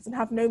sense and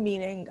have no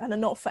meaning and are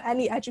not for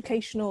any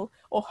educational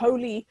or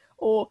holy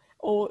or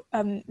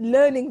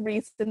learning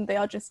reason. They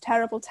are just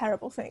terrible,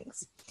 terrible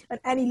things.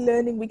 And any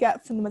learning we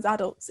get from them as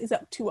adults is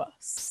up to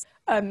us,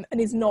 and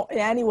is not in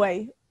any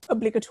way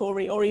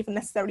obligatory or even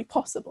necessarily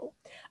possible.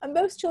 And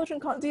most children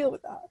can't deal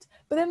with that.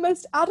 But then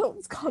most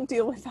adults can't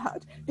deal with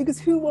that, because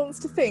who wants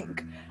to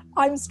think,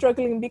 I'm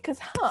struggling because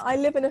I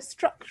live in a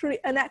structurally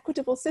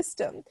inequitable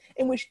system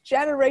in which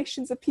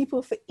generations of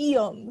people for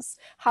eons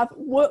have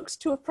worked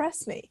to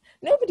oppress me.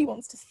 Nobody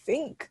wants to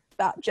think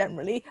that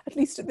generally, at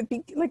least at the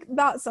beginning. Like,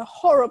 that's a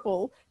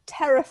horrible,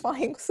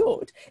 terrifying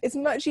thought. It's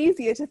much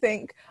easier to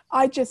think,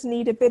 I just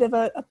need a bit of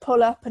a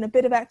pull up and a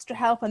bit of extra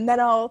help, and then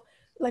I'll,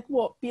 like,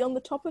 what, be on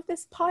the top of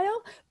this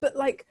pile? But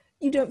like,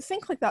 you don't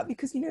think like that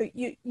because, you know,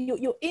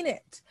 you're in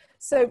it.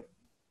 So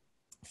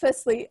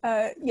firstly,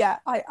 yeah,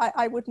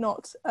 I would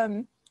not,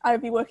 I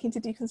would be working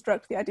to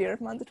deconstruct the idea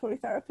of mandatory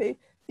therapy,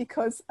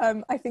 because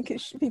I think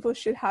people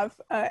should have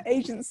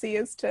agency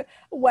as to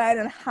when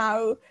and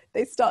how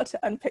they start to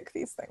unpick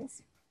these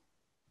things.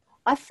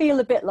 I feel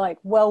a bit like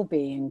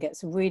well-being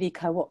gets really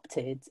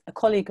co-opted. A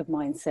colleague of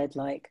mine said,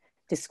 like,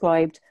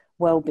 described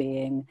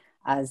well-being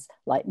as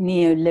like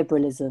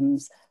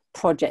neoliberalism's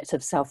project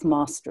of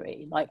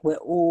self-mastery. Like, we're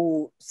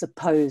all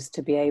supposed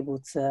to be able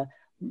to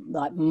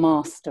like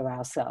master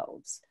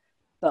ourselves,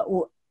 but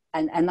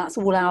and that's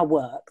all our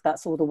work,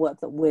 that's all the work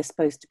that we're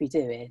supposed to be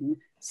doing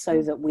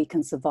so that we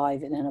can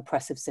survive in an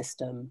oppressive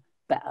system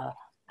better,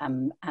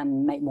 and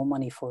make more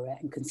money for it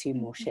and consume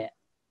more shit.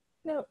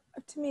 No,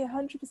 to me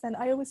 100%.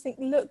 I always think,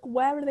 look,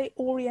 where are they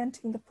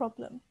orienting the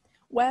problem?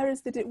 Where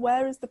is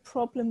the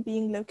problem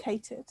being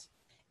located?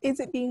 Is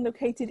it being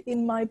located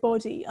in my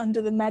body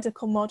under the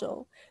medical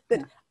model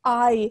that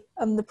I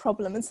am the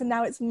problem? And so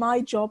now it's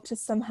my job to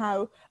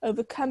somehow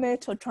overcome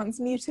it or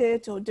transmute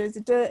it or do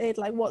it,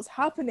 like, what's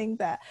happening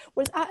there?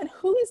 And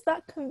who is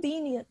that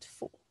convenient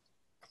for?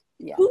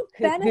 Yeah. Who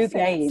benefits? Who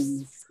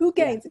gains? Who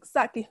gains,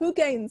 exactly. Who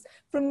gains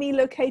from me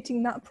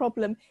locating that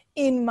problem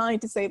in my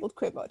disabled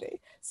queer body?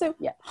 So,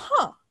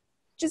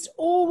 just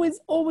always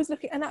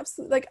looking, and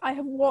absolutely, like, I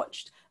have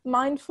watched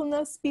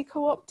mindfulness be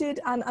co-opted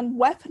and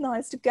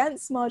weaponized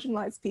against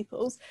marginalized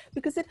peoples,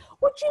 because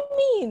what do you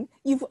mean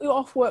you're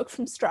off work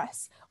from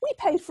stress? We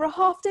paid for a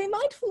half-day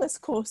mindfulness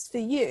course for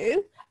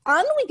you,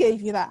 and we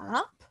gave you that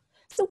app.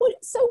 So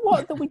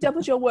what that we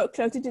doubled your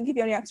workload and didn't give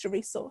you any extra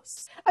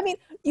resource? I mean,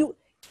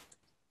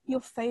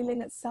 you're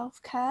failing at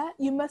self-care.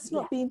 You must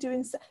not be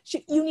doing,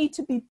 you need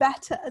to be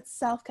better at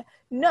self-care.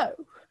 No.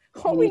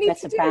 What we need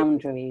better to do,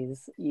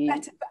 boundaries.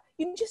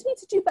 You just need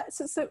to do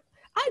better. So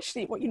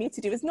actually what you need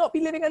to do is not be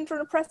living under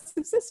an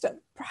oppressive system.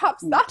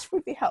 Perhaps that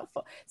would be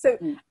helpful. So,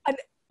 and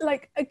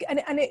like,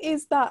 and it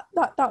is that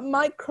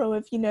micro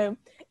of, you know,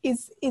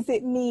 is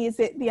it me, is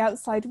it the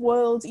outside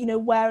world, you know,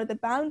 where are the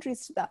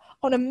boundaries to that?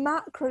 On a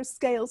macro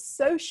scale,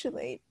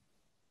 socially,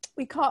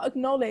 we can't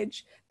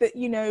acknowledge that,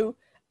 you know,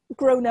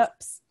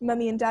 grown-ups,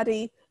 mummy and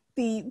daddy,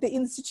 the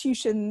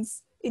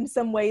institutions in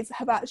some ways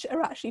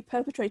are actually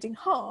perpetrating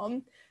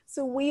harm,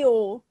 so we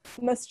all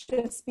must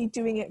just be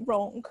doing it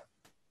wrong.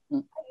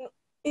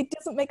 It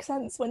doesn't make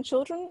sense when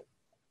children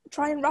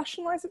try and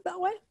rationalize it that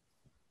way.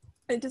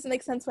 It doesn't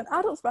make sense when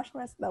adults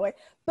rationalize it that way.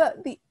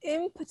 But the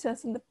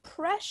impetus and the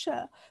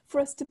pressure for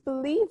us to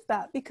believe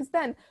that, because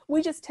then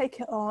we just take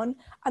it on,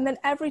 and then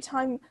every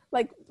time,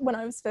 like when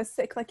I was first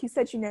sick, like you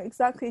said, you know,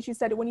 exactly as you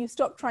said, when you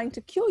stop trying to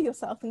cure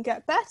yourself and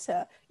get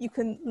better, you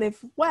can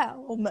live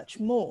well, or much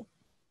more,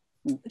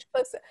 much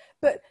closer.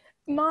 But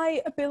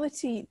my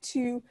ability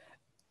to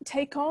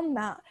take on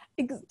that,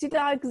 did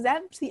I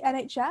exempt the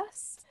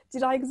NHS?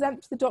 Did I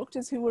exempt the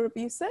doctors who were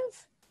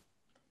abusive?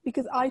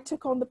 Because I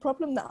took on the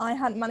problem that I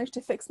hadn't managed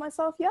to fix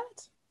myself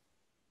yet.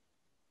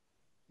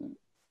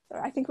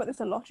 Sorry, I think about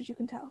this a lot, as you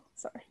can tell.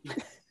 Sorry.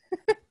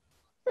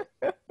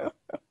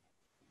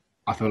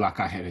 I feel like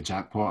I hit a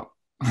jackpot.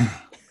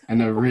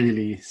 In a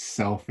really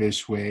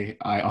selfish way,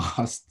 I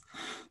asked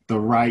the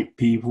right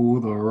people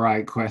the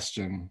right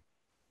question,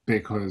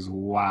 because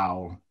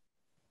wow,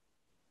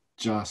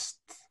 just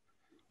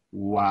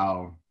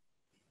wow.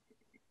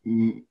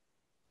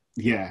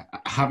 Yeah, I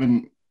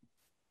haven't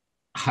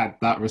had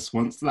that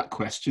response to that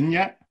question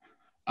yet.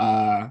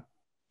 And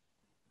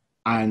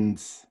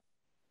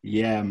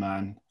yeah,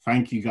 man,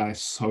 thank you guys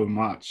so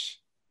much.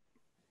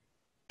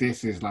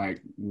 This is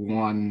like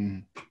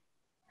one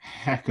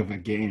heck of a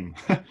game.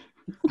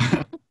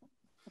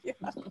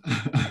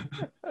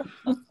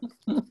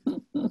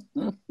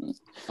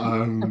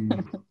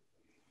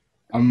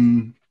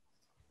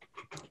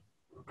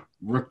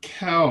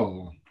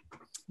 Raquel.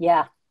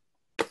 Yeah.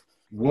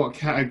 What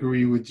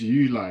category would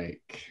you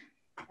like?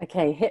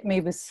 Okay, hit me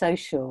with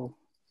social.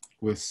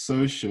 With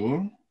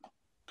social,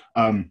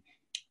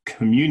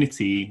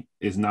 community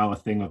is now a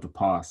thing of the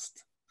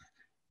past.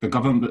 The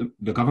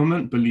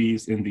government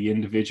believes in the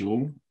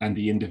individual and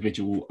the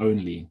individual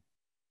only.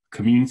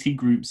 Community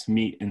groups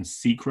meet in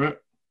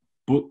secret.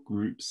 Book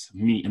groups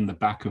meet in the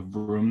back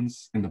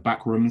rooms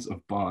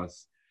of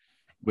bars,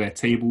 where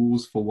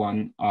tables for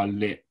one are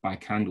lit by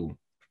candle.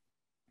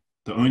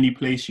 The only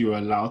place you are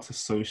allowed to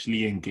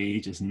socially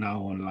engage is now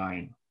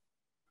online.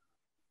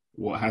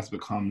 What has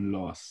become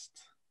lost?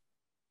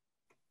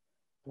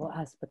 What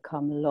has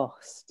become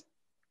lost?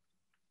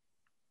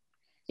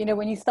 You know,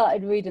 when you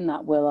started reading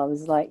that, Will, I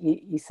was like,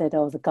 you said,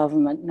 oh, the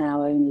government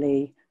now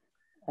only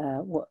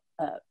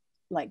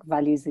like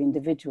values the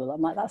individual.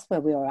 I'm like, that's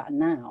where we are at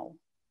now,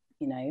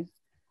 you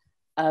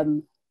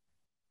know?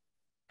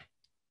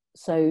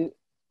 So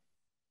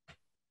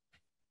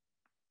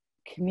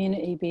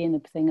community being a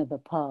thing of the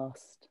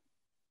past,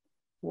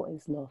 what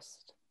is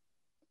lost?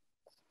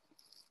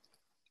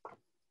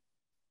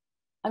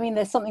 I mean,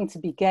 there's something to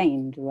be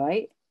gained,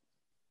 right?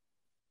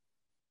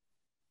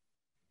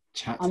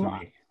 Chat to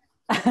me.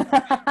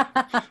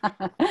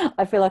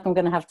 I feel like I'm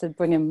going to have to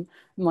bring in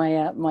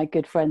my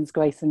good friends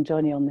Grace and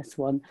Johnny on this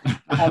one.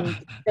 I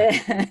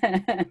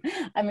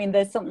mean,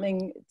 there's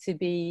something to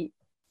be.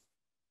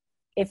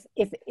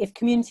 If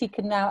community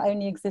can now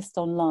only exist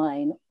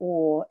online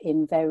or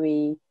in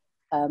very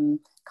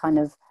kind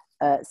of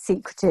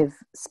secretive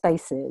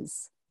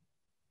spaces,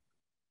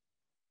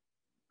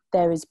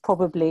 there is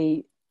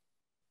probably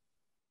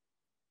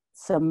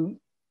some.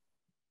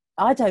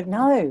 I don't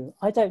know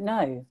how to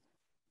answer.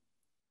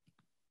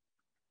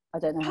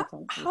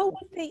 How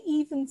would they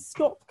even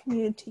stop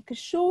community? Because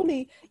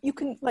surely you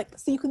can,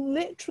 you can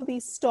literally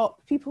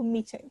stop people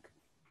meeting.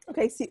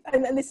 Okay, so,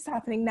 and this is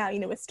happening now, you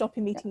know, we're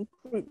stopping meeting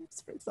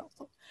groups, for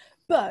example.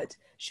 But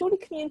surely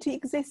community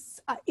exists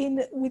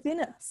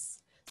within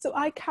us. So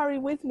I carry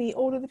with me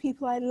all of the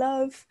people I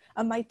love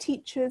and my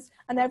teachers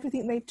and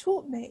everything they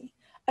taught me.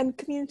 And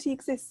community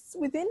exists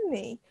within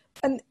me.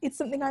 And it's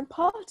something I'm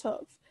part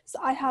of. So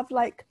I have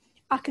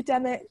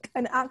academic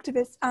and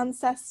activist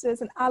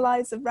ancestors and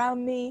allies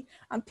around me,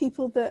 and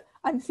people that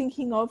I'm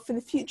thinking of for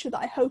the future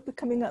that I hope are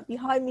coming up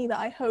behind me, that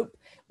I hope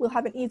will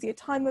have an easier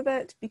time of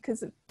it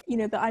because of, you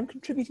know, that I'm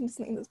contributing to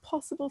something that's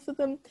possible for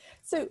them.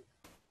 So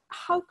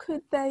how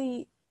could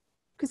they,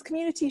 because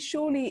community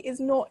surely is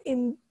not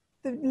in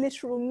the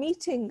literal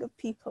meeting of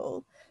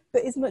people,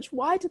 but is much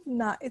wider than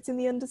that. It's in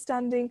the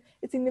understanding,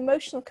 it's in the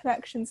emotional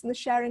connections and the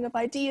sharing of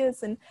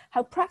ideas and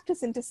how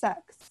practice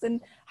intersects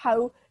and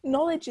how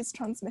knowledge is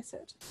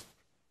transmitted.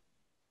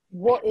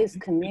 What is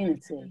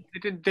community?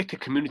 It's a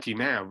community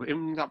now.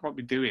 Isn't that what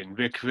we're doing?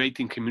 We're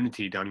creating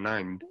community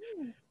online.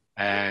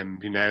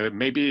 You know,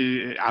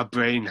 maybe our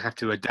brain had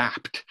to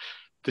adapt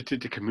to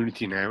the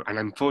community now, and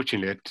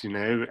unfortunately, you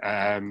know,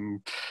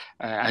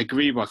 I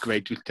agree with what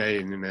Grace was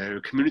saying. You know,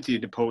 community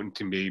is important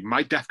to me.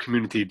 My deaf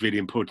community is really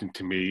important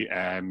to me.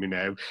 You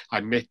know,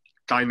 I met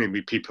dining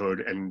with people,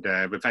 and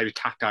we're very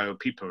tactile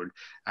people,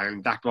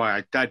 and that's why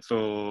I said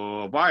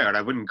for a while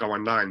I wouldn't go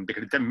online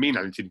because it didn't mean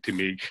anything to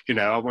me. You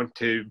know, I want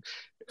to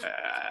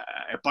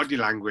body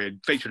language,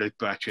 facial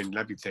expression, and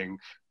everything.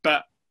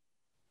 But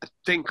I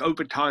think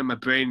over time, my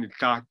brain had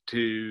started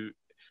to,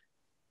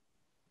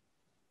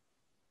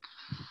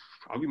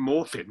 are we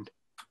morphing?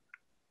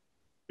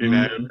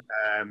 And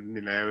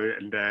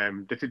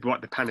this is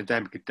what the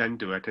pandemic has done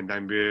to it, and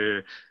then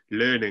we're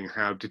learning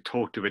how to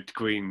talk to a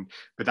screen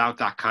without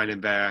that kind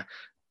of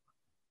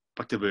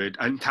what's the word,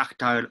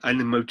 untactile,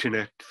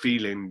 unemotional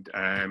feeling.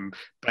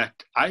 But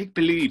I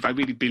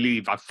really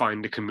believe I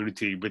find the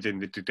community within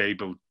the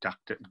disabled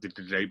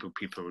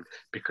people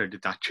because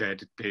of that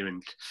shared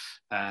experience.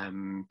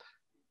 And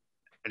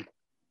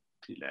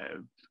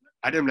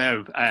I don't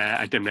know.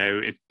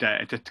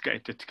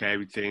 It's a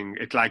scary thing.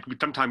 It's like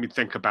sometimes we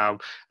think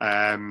about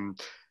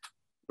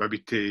maybe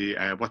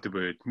what's the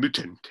word,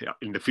 mutant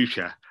in the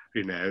future.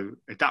 Is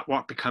that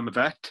what become of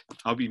it?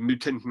 Are we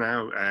mutant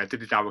now?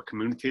 This is our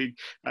community.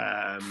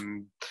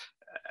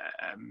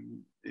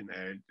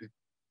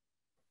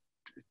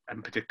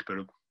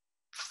 Unpredictable.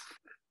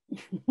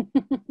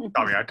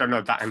 Sorry, I don't know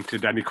if that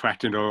answered any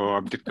question, or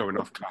I'm just going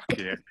off track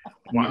here.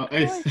 Well,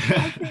 I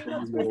think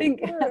that's really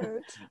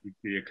good.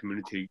 Be a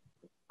community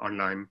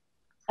online.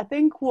 I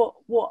think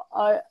when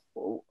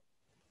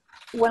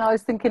I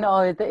was thinking,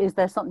 is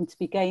there something to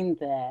be gained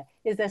there?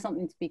 Is there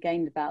something to be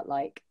gained about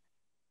like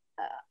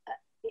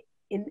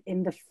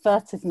in the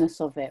furtiveness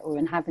of it, or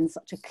in having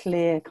such a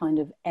clear kind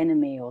of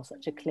enemy, or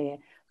such a clear?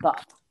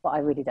 But I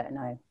really don't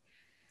know.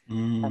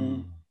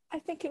 I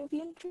think it would be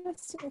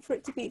interesting for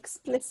it to be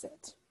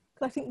explicit,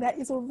 because I think there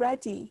is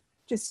already,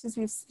 just as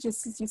you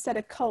said,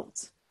 a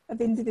cult of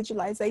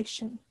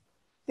individualization.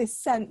 This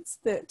sense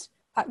that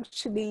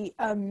actually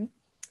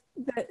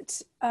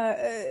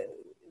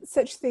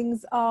such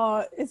things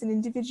are, as an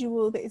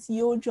individual, that it's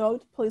your job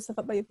to pull yourself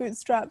up by your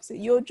bootstraps,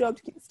 it's your job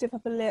to keep the stiff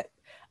upper lip,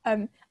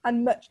 and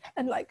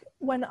like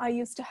when I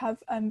used to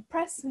have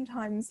press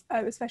sometimes,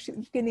 especially at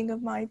the beginning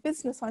of my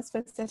business, when I was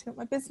first setting up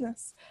my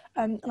business,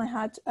 and I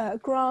had a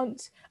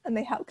grant and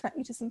they helped connect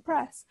me to some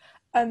press,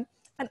 and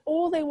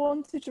all they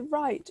wanted to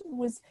write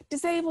was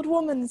 "disabled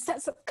woman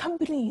sets up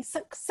company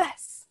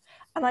success,"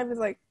 and I was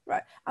like,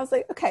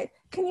 okay,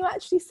 can you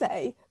actually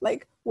say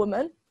like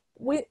woman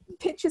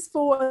pitches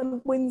for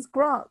and wins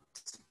grant,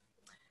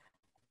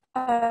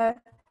 has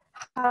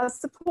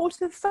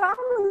supportive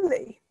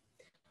family,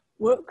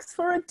 works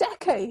for a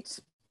decade,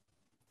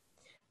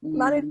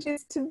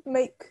 manages to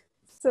make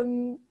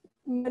some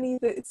money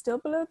that is still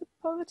below the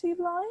poverty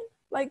line?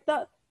 Like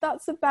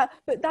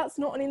that's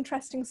not an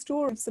interesting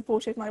story. I've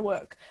supported my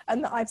work,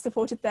 and that I've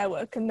supported their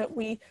work, and that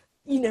we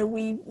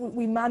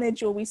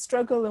manage, or we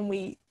struggle, and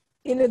we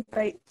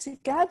innovate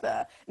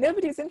together.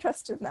 Nobody was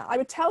interested in that. I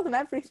would tell them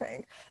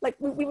everything. Like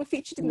we were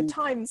featured in the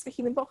Times for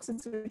healing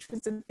boxes, which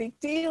was a big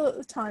deal at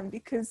the time,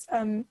 because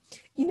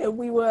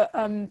we were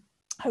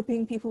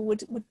hoping people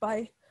would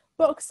buy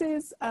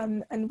boxes,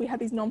 and we had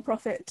these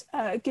non-profit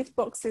gift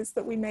boxes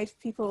that we made for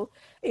people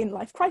in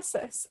life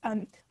crisis,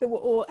 that were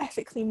all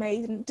ethically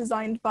made and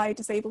designed by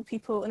disabled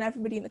people, and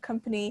everybody in the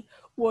company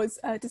was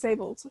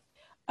disabled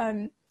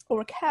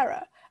or a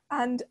carer.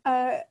 And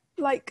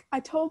like I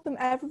told them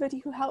everybody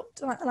who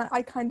helped, and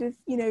I kind of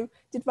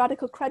did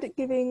radical credit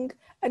giving,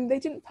 and they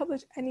didn't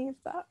publish any of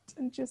that,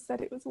 and just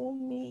said it was all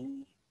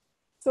me.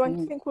 So I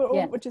think we're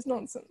all, which is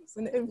nonsense,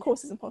 and of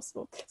course is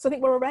impossible. So I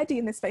think we're already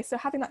in this space. So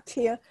having that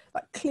clear,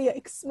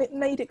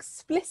 made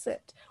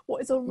explicit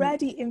what is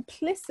already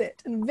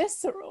implicit and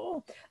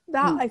visceral,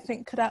 that I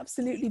think could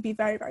absolutely be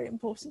very, very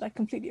important. I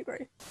completely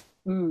agree.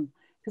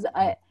 Because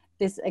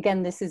this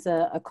is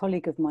a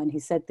colleague of mine who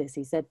said this.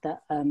 He said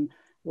that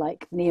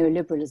like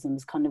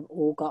neoliberalism's kind of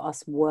all got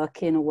us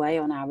working away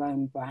on our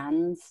own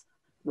brands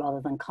rather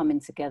than coming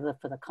together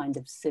for the kind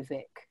of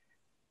civic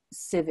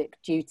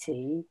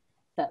duty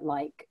that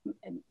like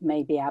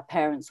maybe our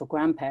parents or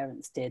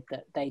grandparents did,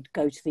 that they'd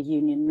go to the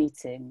union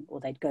meeting, or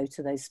they'd go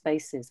to those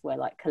spaces where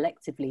like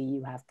collectively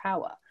you have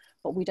power,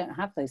 but we don't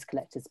have those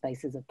collective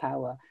spaces of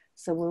power.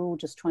 So we're all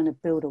just trying to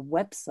build a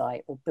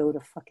website or build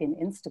a fucking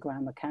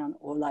Instagram account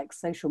or like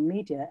social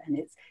media, and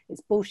it's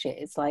bullshit.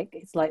 It's like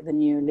the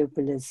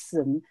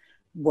neoliberalism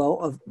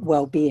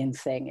well-being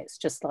thing. It's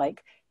just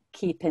like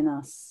keeping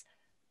us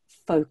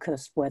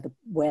focused where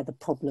the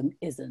problem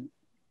isn't.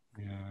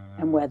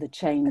 And where the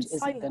change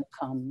isn't going to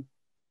come.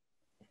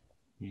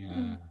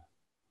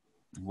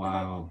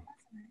 Wow.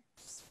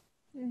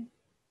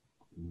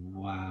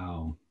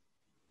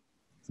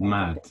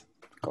 Mad.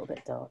 Got a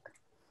bit dark.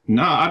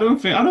 No, I don't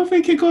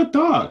think it got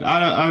dark.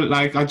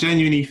 I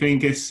genuinely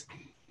think it's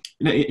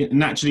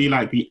naturally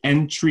like the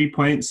entry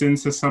points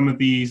into some of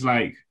these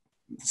like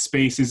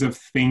spaces of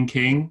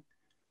thinking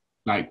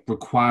like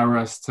require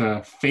us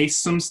to face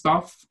some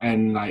stuff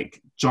and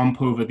like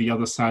jump over the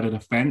other side of the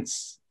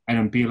fence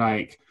and be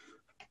like,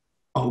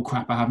 oh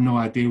crap, I have no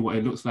idea what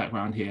it looks like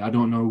around here. I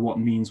don't know what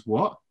means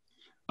what.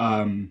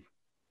 And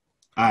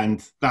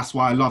that's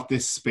why I love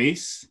this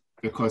space,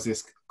 because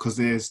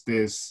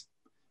there's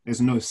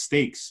no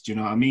stakes. Do you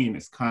know what I mean?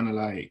 It's kind of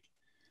like,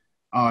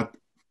 do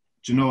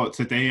you know what,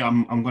 today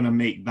I'm going to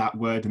make that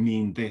word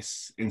mean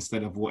this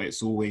instead of what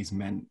it's always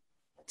meant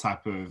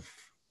type of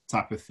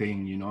type of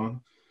thing, you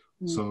know?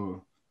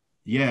 So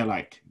yeah,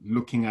 like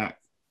looking at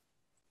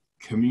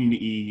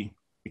community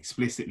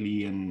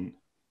explicitly and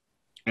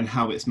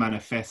how it's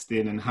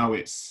manifesting and how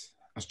it's,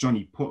 as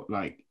Johnny put,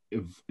 like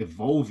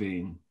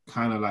evolving,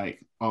 kind of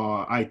like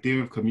our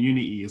idea of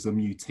community is a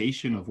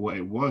mutation of what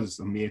it was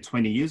a mere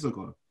 20 years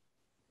ago.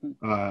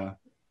 I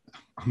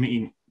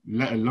mean,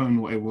 let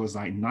alone what it was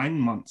like 9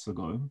 months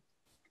ago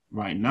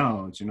right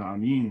now, do you know what I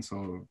mean?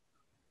 So,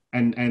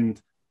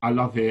 and I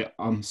love it.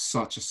 I'm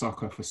such a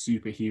sucker for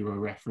superhero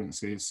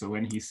references. So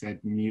when he said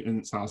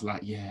mutants, I was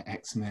like, yeah,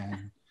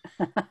 X-Men.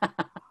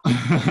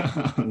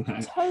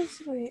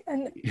 Totally.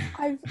 And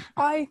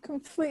I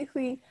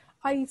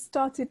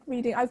started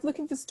reading, I was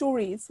looking for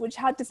stories which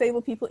had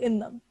disabled people in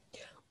them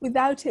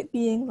without it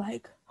being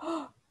like,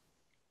 oh,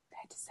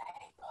 they're disabled.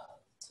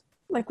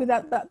 Like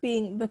without that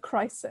being the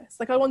crisis.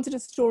 Like I wanted a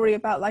story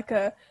about like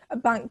a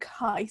bank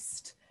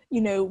heist, you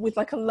know, with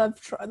like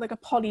a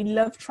poly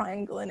love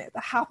triangle in it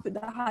that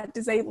had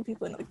disabled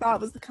people in it. Like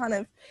that was the kind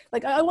of,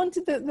 like I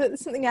wanted the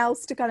something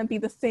else to kind of be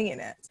the thing in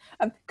it.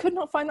 Could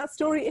not find that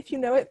story. If you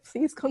know it,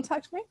 please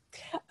contact me.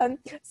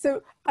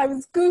 So I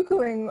was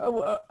Googling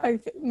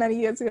many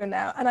years ago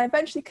now, and I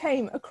eventually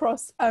came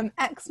across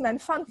X-Men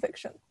fan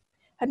fiction.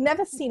 Had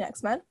never seen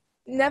X-Men,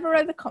 never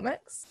read the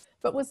comics,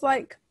 but was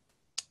like,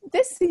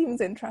 this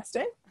seems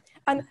interesting.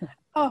 And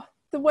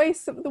the way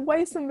some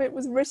of it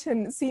was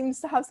written seems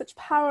to have such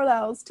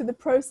parallels to the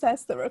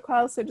process that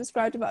Raquel also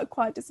described about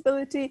acquired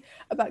disability,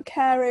 about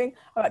caring,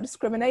 about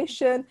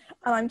discrimination.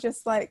 And I'm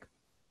just like,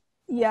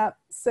 yeah,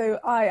 so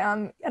I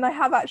am. And I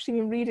have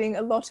actually been reading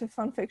a lot of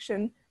fan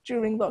fiction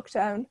during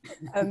lockdown,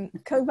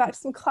 coming back to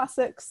some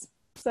classics.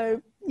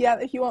 So yeah,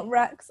 if you want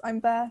Rex, I'm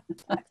there.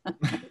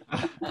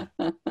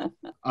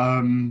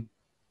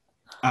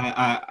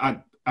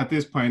 At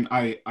this point,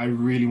 I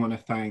really want to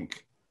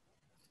thank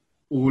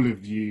all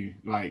of you,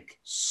 like,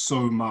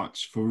 so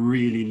much for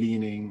really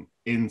leaning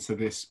into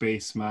this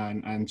space,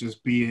 man, and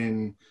just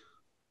being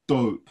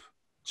dope,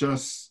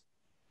 just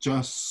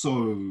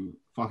so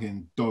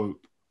fucking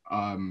dope.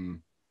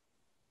 I'm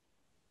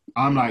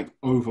like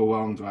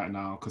overwhelmed right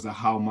now because of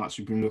how much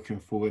we've been looking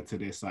forward to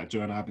this. Like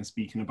Joe and I have been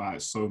speaking about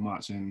it so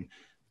much and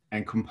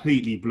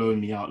completely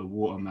blown me out of the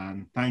water,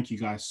 man. Thank you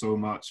guys so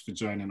much for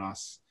joining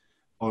us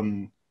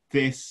on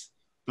this,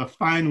 the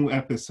final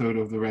episode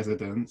of The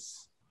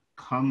Residents.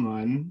 Come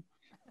on.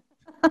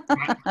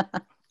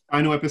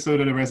 Final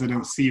episode of The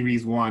Residents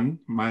Series 1,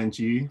 mind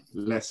you.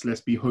 Let's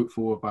be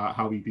hopeful about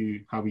how we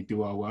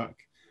do our work.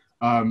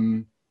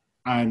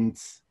 And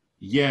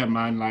yeah,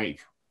 man, like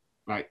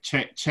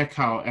check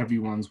out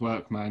everyone's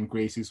work, man.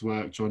 Grace's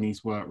work,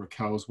 Johnny's work,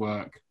 Raquel's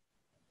work.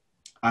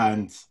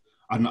 And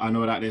I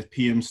know that there's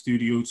PM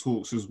Studio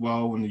Talks as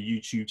well on the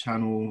YouTube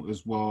channel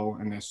as well.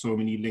 And there's so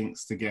many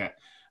links to get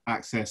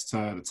access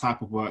to the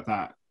type of work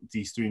that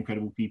these three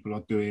incredible people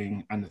are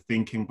doing and the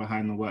thinking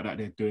behind the work that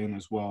they're doing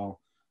as well.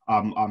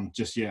 I'm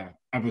just, yeah,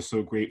 ever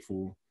so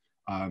grateful.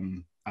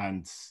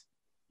 And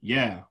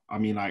yeah, I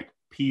mean, like,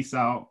 peace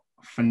out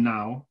for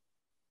now.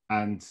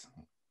 And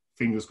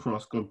fingers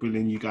crossed, God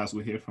willing, you guys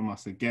will hear from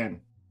us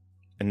again.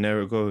 And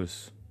there it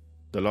goes,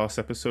 the last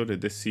episode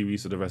of this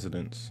series of The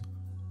Residents.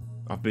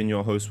 I've been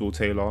your host, Will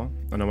Taylor,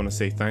 and I want to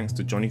say thanks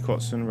to Johnny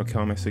Kotzen,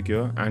 Raquel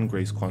Messager, and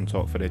Grace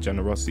Quantock for their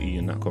generosity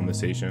in that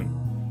conversation.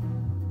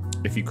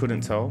 If you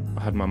couldn't tell,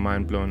 I had my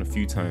mind blown a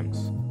few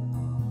times.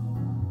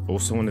 I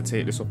also want to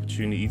take this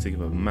opportunity to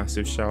give a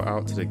massive shout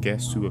out to the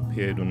guests who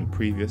appeared on the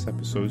previous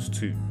episodes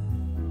too.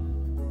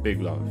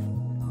 Big love.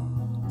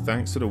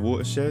 Thanks to the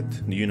Watershed,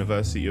 the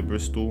University of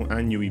Bristol,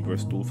 and UWE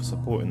Bristol for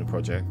supporting the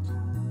project.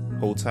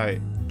 Hold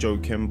tight, Joe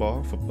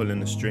Kimber for pulling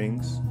the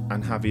strings,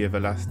 and Javier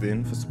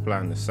Velastin for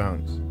supplying the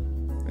sounds.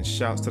 And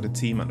shouts to the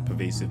team at the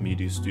Pervasive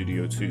Media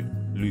Studio too,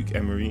 Luke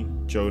Emery,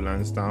 Joe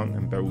Lansdowne,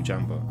 and Beryl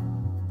Jamba.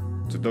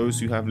 To those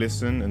who have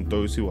listened and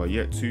those who are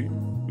yet to,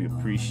 we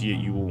appreciate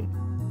you all.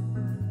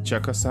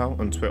 Check us out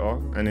on Twitter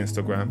and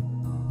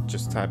Instagram.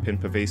 Just type in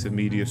Pervasive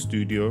Media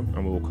Studio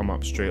and we will come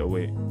up straight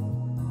away.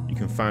 You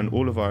can find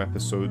all of our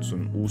episodes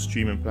on all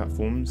streaming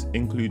platforms,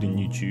 including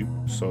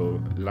YouTube, so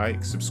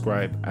like,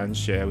 subscribe, and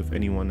share with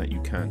anyone that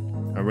you can.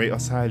 And rate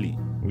us highly.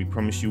 We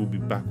promise you we'll be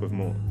back with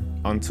more.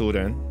 Until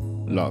then,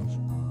 love.